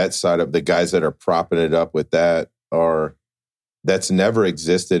vet side of the guys that are propping it up with that's never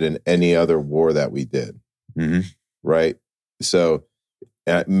existed in any other war that we did. Mm-hmm. right? So,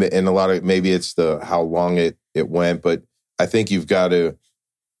 and a lot of, maybe it's how long it went, but I think you've got to,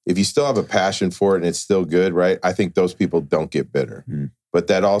 if you still have a passion for it and it's still good, right? I think those people don't get bitter. But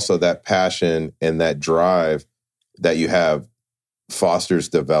that passion and that drive that you have fosters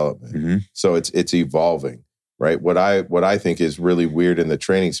development. So it's evolving, right? What I think is really weird in the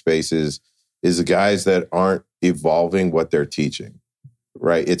training space is the guys that aren't evolving what they're teaching,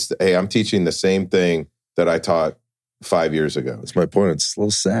 right? It's, hey, I'm teaching the same thing that I taught 5 years ago. That's my point. It's a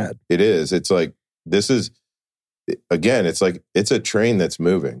little sad. It is. It's like, this is, again, it's like, it's a train that's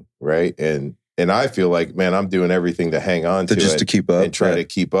moving, right? And I feel like, man, I'm doing everything to hang on to just it to keep up and try to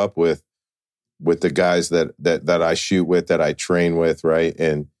keep up with the guys that I shoot with, that I train with, right?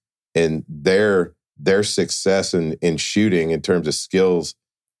 And their success in shooting in terms of skills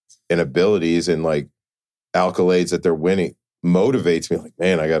and abilities and like accolades that they're winning motivates me. Like,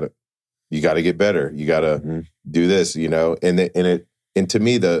 man, you got to get better. You got to do this, you know? And to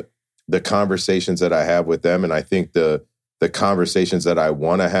me, the conversations that I have with them, and I think the conversations that I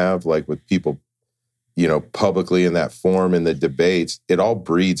want to have, like with people, you know, publicly in that forum, in the debates, it all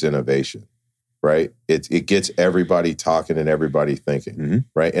breeds innovation, right? It gets everybody talking and everybody thinking,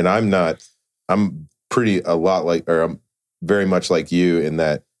 right? And I'm very much like you in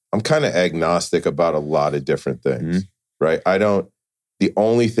that I'm kind of agnostic about a lot of different things, right? The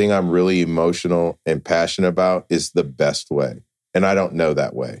only thing I'm really emotional and passionate about is the best way. And I don't know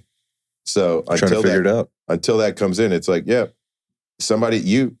that way. So until that comes in, it's like, yeah,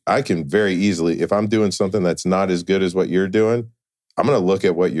 I can very easily, if I'm doing something that's not as good as what you're doing, I'm going to look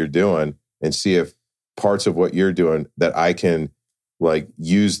at what you're doing and see if parts of what you're doing that I can like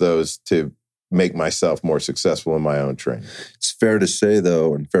use those to make myself more successful in my own training. It's fair to say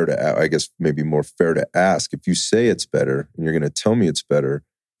though, and I guess maybe more fair to ask, if you say it's better and you're going to tell me it's better,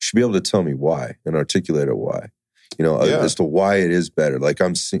 you should be able to tell me why and articulate it why, you know, as to why it is better. Like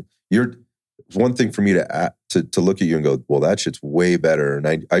it's one thing for me to look at you and go, well, that shit's way better.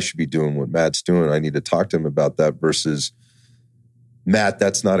 And I should be doing what Matt's doing. I need to talk to him about that versus, Matt,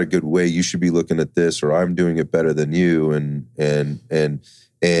 that's not a good way. You should be looking at this, or I'm doing it better than you. And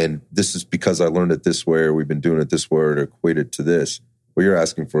this is because I learned it this way, or we've been doing it this way, or to equate it to this. What you're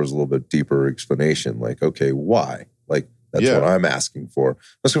asking for is a little bit deeper explanation. Like, okay, why? Like, that's what I'm asking for.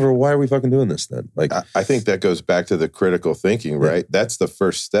 Why are we fucking doing this then? Like, I think that goes back to the critical thinking, right? That's the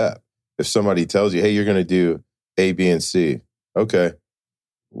first step. If somebody tells you, hey, you're going to do A, B, and C. Okay.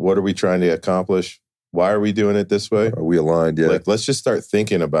 What are we trying to accomplish? Why are we doing it this way? Are we aligned? Yeah. Like, let's just start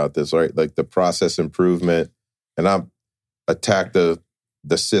thinking about this, right? Like the process improvement, and I'm attack the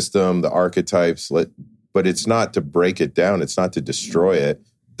system, the archetypes, but it's not to break it down. It's not to destroy it,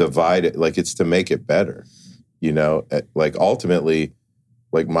 divide it. Like, it's to make it better. You know, like ultimately,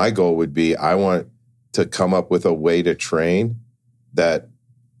 like my goal would be, I want to come up with a way to train that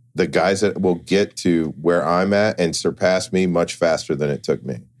the guys that will get to where I'm at and surpass me much faster than it took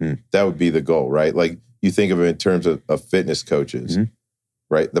me. That would be the goal, right? Like, you think of it in terms of fitness coaches,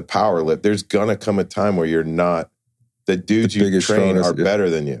 right? The power lift. There's going to come a time where you're not, the dudes you train are better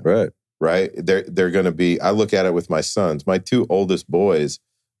than you. Right? They're going to be, I look at it with my sons. My two oldest boys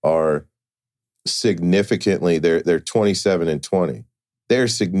are significantly, they're 27 and 20. They're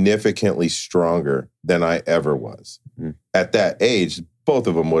significantly stronger than I ever was. At that age, both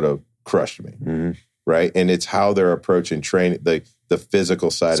of them would have crushed me, right? And it's how they're approaching training, the physical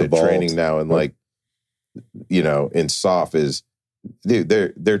side of training now, and like, you know, in SOF is, dude,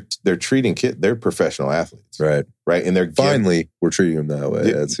 they're treating kids, they're professional athletes, right? And they're we're treating them that way.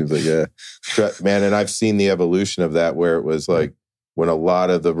 It seems like man. And I've seen the evolution of that, where it was like when a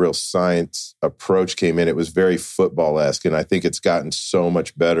lot of the real science approach came in, it was very football-esque, and I think it's gotten so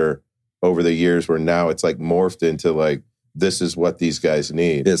much better over the years, where now it's like morphed into like, this is what these guys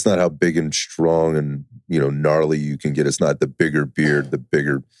need. It's not how big and strong and, you know, gnarly you can get. It's not the bigger beard, the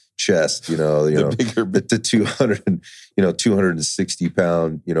bigger chest, the 200, 260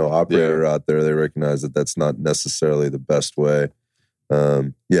 pound, operator out there. They recognize that that's not necessarily the best way. I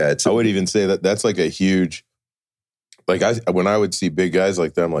would even say that that's like a huge, like when I would see big guys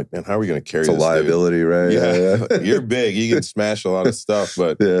like that, I'm like, man, how are we going to carry this? It's a liability, dude? Right? Yeah. You're big. You can smash a lot of stuff,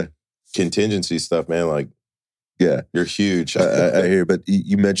 but contingency stuff, man, like, you're huge. I hear, but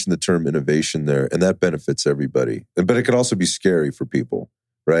you mentioned the term innovation there, and that benefits everybody. But it could also be scary for people,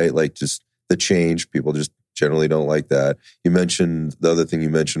 right? Like just the change. People just generally don't like that. You mentioned, the other thing you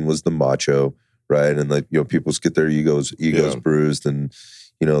mentioned was the macho, right? And like, people get their egos bruised, and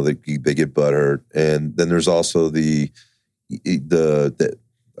they get butthurt. And then there's also the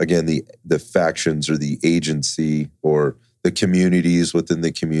factions or the agency or the communities within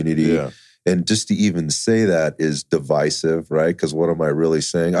the community. And just to even say that is divisive, right? Because what am I really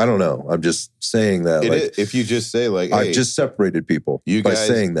saying? I don't know. I'm just saying that. If you just say like, hey, I've just separated people by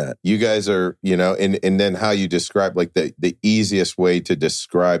saying that. You guys are, and then how you describe, like the easiest way to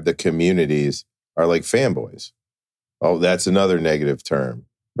describe the communities are like fanboys. Oh, that's another negative term.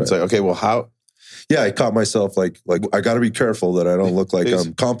 Right. It's like, okay, well, how? Yeah, I caught myself like I got to be careful that I don't look like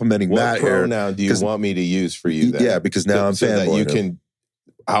I'm complimenting Matt here. What pronoun do you want me to use for you then? Yeah, because now I'm fanboy. That you can.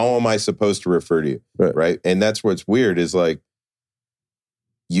 How am I supposed to refer to you? Right. And that's what's weird is like,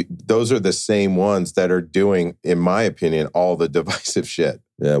 those are the same ones that are doing, in my opinion, all the divisive shit.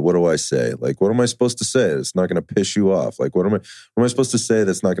 Yeah. What do I say? Like, what am I supposed to say? It's not going to piss you off. Like, what am I supposed to say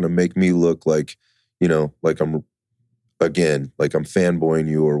that's not going to make me look like, like I'm fanboying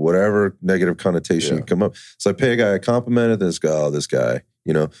you or whatever negative connotation you come up. So I pay a guy, I complimented this guy, but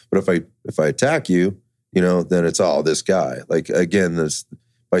if I attack you, then it's all this guy. Like, again,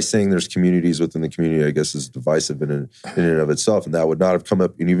 by saying there's communities within the community, I guess is divisive in and of itself. And that would not have come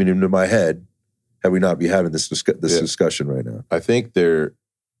up even into my head had we not be having this discussion right now. I think there's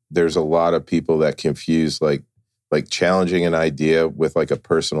a lot of people that confuse like challenging an idea with like a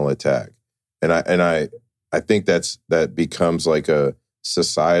personal attack. And I think that becomes like a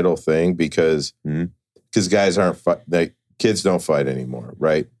societal thing because guys aren't kids don't fight anymore,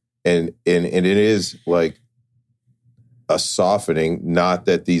 right? And it is like a softening, not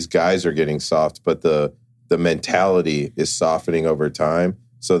that these guys are getting soft, but the mentality is softening over time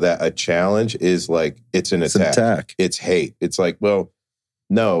so that a challenge is like, it's an attack. It's hate. It's like, well,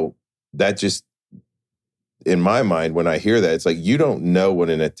 no, that just, in my mind, when I hear that, it's like, you don't know what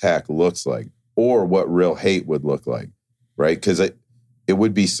an attack looks like or what real hate would look like, right? Because it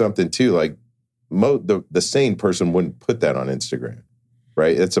would be something too, like the sane person wouldn't put that on Instagram,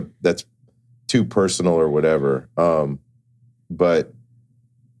 right? That's too personal or whatever. But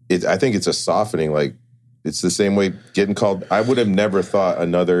I think it's a softening. Like, it's the same way getting called. I would have never thought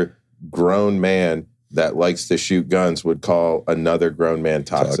another grown man that likes to shoot guns would call another grown man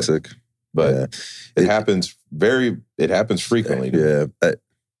toxic. But it happens frequently. The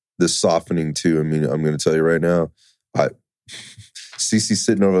softening too. I mean, I'm going to tell you right now, Cece's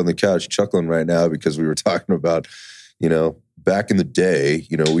sitting over on the couch chuckling right now because we were talking about, back in the day,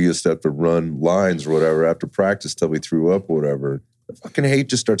 we used to have to run lines or whatever after practice till we threw up or whatever. The fucking hate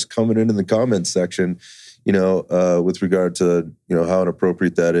just starts coming in the comments section, with regard to, how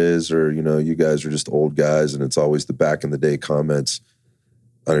inappropriate that is, or, you guys are just old guys and it's always the back in the day comments.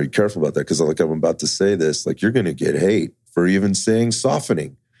 I gotta be careful about that because like I'm about to say this, like you're going to get hate for even saying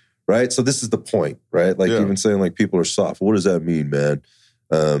softening, right? So this is the point, right? Like even saying like people are soft. What does that mean, man?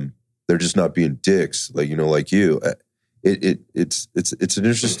 They're just not being dicks, like, like you. It's an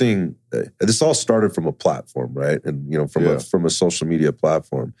interesting. This all started from a platform, right? And from a social media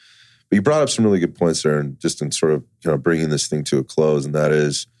platform. But you brought up some really good points there, and just in sort of bringing this thing to a close, and that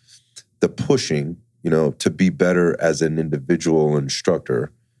is the pushing, to be better as an individual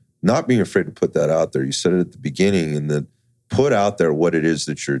instructor, not being afraid to put that out there. You said it at the beginning, and that put out there what it is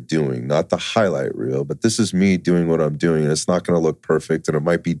that you're doing, not the highlight reel, but this is me doing what I'm doing, and it's not going to look perfect, and it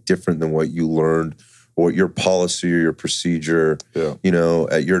might be different than what you learned or your policy or your procedure,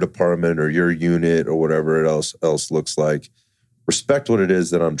 at your department or your unit or whatever it else looks like. Respect what it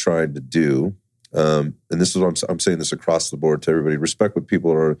is that I'm trying to do. And this is what I'm saying this across the board to everybody. Respect what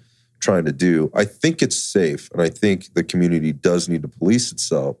people are trying to do. I think it's safe. And I think the community does need to police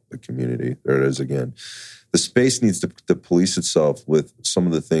itself. The community, there it is again. The space needs to police itself with some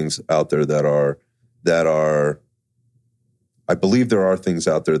of the things out there that are, I believe there are things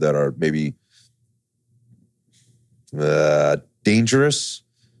out there that are maybe dangerous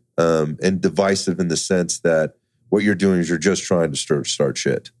and divisive in the sense that what you're doing is you're just trying to start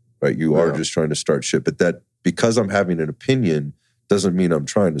shit, right? You are just trying to start shit. But that because I'm having an opinion doesn't mean I'm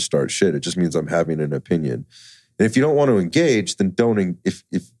trying to start shit. It just means I'm having an opinion. And if you don't want to engage, then don't. If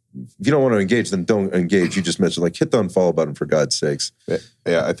you don't want to engage, then don't engage. You just mentioned like hit the unfollow button for God's sakes.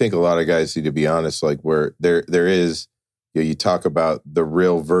 Yeah, I think a lot of guys need to be honest. Like where there is, you talk about the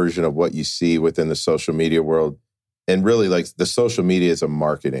real version of what you see within the social media world. And really, like, the social media is a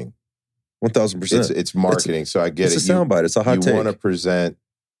marketing. 1,000%. It's marketing, so I get it. It's a soundbite. It's a hot take. You want to present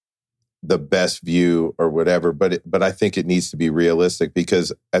the best view or whatever, but I think it needs to be realistic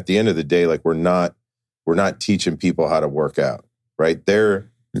because at the end of the day, like, we're not teaching people how to work out, right?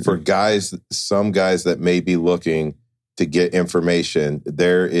 For guys, some guys that may be looking to get information,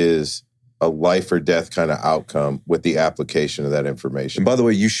 there is a life or death kind of outcome with the application of that information. And by the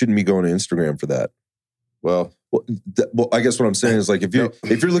way, you shouldn't be going to Instagram for that. Well, I guess what I'm saying is like if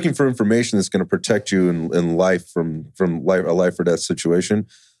you're looking for information that's going to protect you in life from a life or death situation,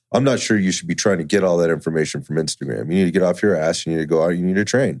 I'm not sure you should be trying to get all that information from Instagram. You need to get off your ass. You need to go out. You need to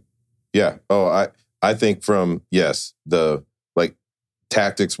train. Yeah. Oh, I think from, yes, the like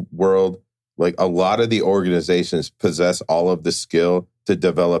tactics world, like a lot of the organizations possess all of the skill to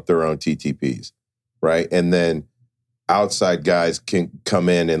develop their own TTPs, right? And then outside guys can come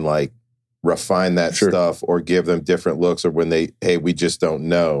in and like refine that stuff or give them different looks, or when we just don't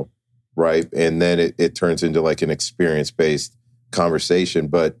know, right? And then it turns into like an experience-based conversation.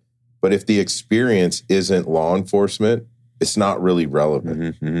 But if the experience isn't law enforcement, it's not really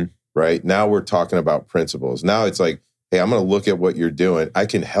relevant, right? Now we're talking about principles. Now it's like, hey, I'm going to look at what you're doing. I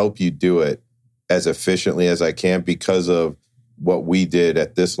can help you do it as efficiently as I can because of what we did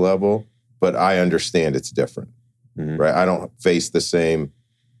at this level, but I understand it's different, right? I don't face the same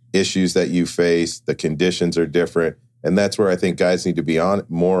issues that you face. The conditions are different. And that's where I think guys need to be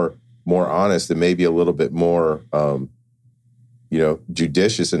more honest and maybe a little bit more,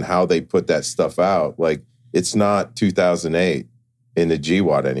 judicious in how they put that stuff out. Like, it's not 2008 in the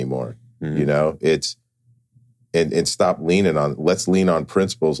GWAT anymore. It's, and stop leaning on, let's lean on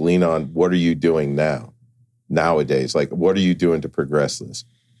principles, lean on what are you doing nowadays? Like, what are you doing to progress this?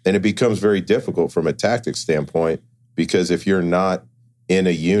 And it becomes very difficult from a tactics standpoint, because if you're not in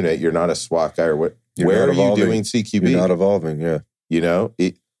a unit, you're not a SWAT guy or what, where are you doing CQB? You're not evolving, yeah.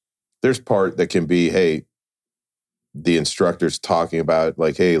 There's part that can be, hey, the instructor's talking about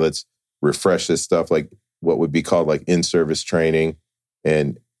like, hey, let's refresh this stuff, like what would be called like in-service training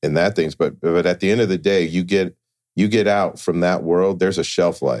and that things. But at the end of the day, you get out from that world, there's a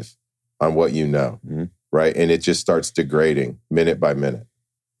shelf life on what you know, right? And it just starts degrading minute by minute,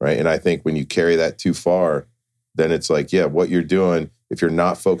 right? And I think when you carry that too far, then it's like, yeah, what you're doing, if you're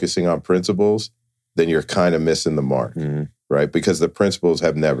not focusing on principles, then you're kind of missing the mark, right? Because the principles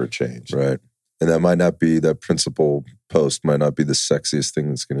have never changed. Right. And that principle post might not be the sexiest thing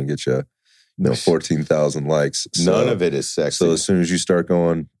that's going to get you, 14,000 likes. So, none of it is sexy. So as soon as you start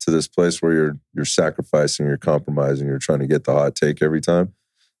going to this place where you're sacrificing, you're compromising, you're trying to get the hot take every time,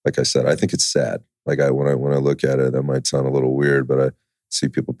 like I said, I think it's sad. Like when I look at it, that might sound a little weird, but I see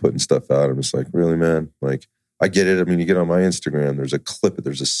people putting stuff out. I'm just like, really, man? Like, I get it. I mean, you get on my Instagram, there's a clip,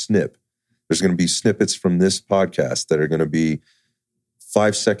 there's a snip. There's going to be snippets from this podcast that are going to be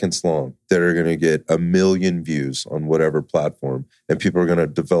 5 seconds long, that are going to get 1 million views on whatever platform. And people are going to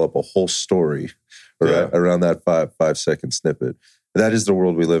develop a whole story around that 5 second snippet. That is the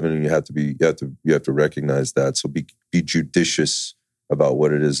world we live in, and you have to recognize that. So be judicious about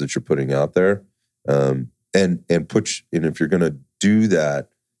what it is that you're putting out there. And if you're going to do that,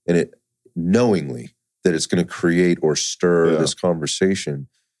 and it knowingly that it's going to create or stir this conversation,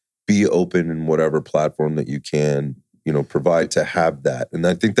 be open in whatever platform that you can, provide to have that. And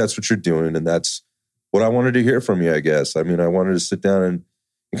I think that's what you're doing. And that's what I wanted to hear from you, I guess. I mean, I wanted to sit down and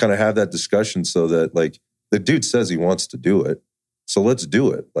kind of have that discussion so that, like, the dude says he wants to do it. So let's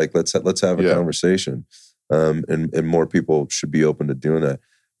do it. Like, let's have a conversation. And more people should be open to doing that.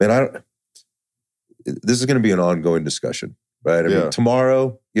 Man, this is going to be an ongoing discussion, right? I mean,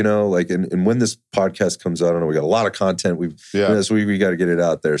 tomorrow, and when this podcast comes out, I don't know, we got a lot of content. We got to get it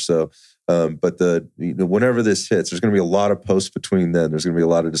out there. So, but whenever this hits, there's going to be a lot of posts between then. There's going to be a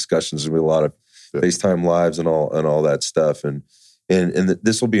lot of discussions. There's going to be a lot of FaceTime lives and all that stuff. And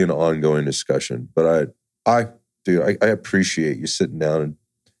this will be an ongoing discussion. But I appreciate you sitting down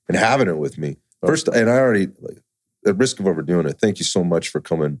and having it with me. First, and I already, at risk of overdoing it, thank you so much for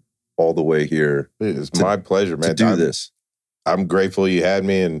coming all the way here. It's my pleasure, man. To do this. I'm grateful you had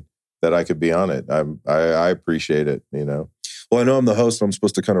me and that I could be on it. I appreciate it, Well, I know I'm the host. I'm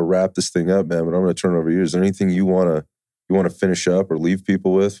supposed to kind of wrap this thing up, man, but I'm going to turn it over to you. Is there anything you want to finish up or leave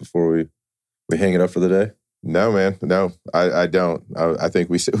people with before we hang it up for the day? No, man. No, I don't. I think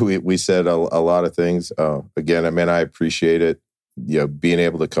we said a lot of things. Again, I appreciate it. Being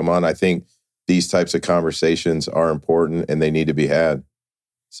able to come on. I think these types of conversations are important and they need to be had.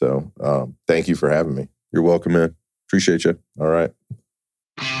 So thank you for having me. You're welcome, man. Appreciate you. All right.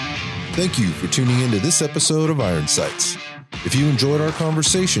 Thank you for tuning into this episode of Iron Sights. If you enjoyed our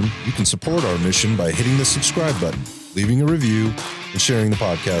conversation, you can support our mission by hitting the subscribe button, leaving a review, and sharing the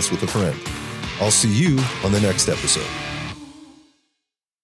podcast with a friend. I'll see you on the next episode.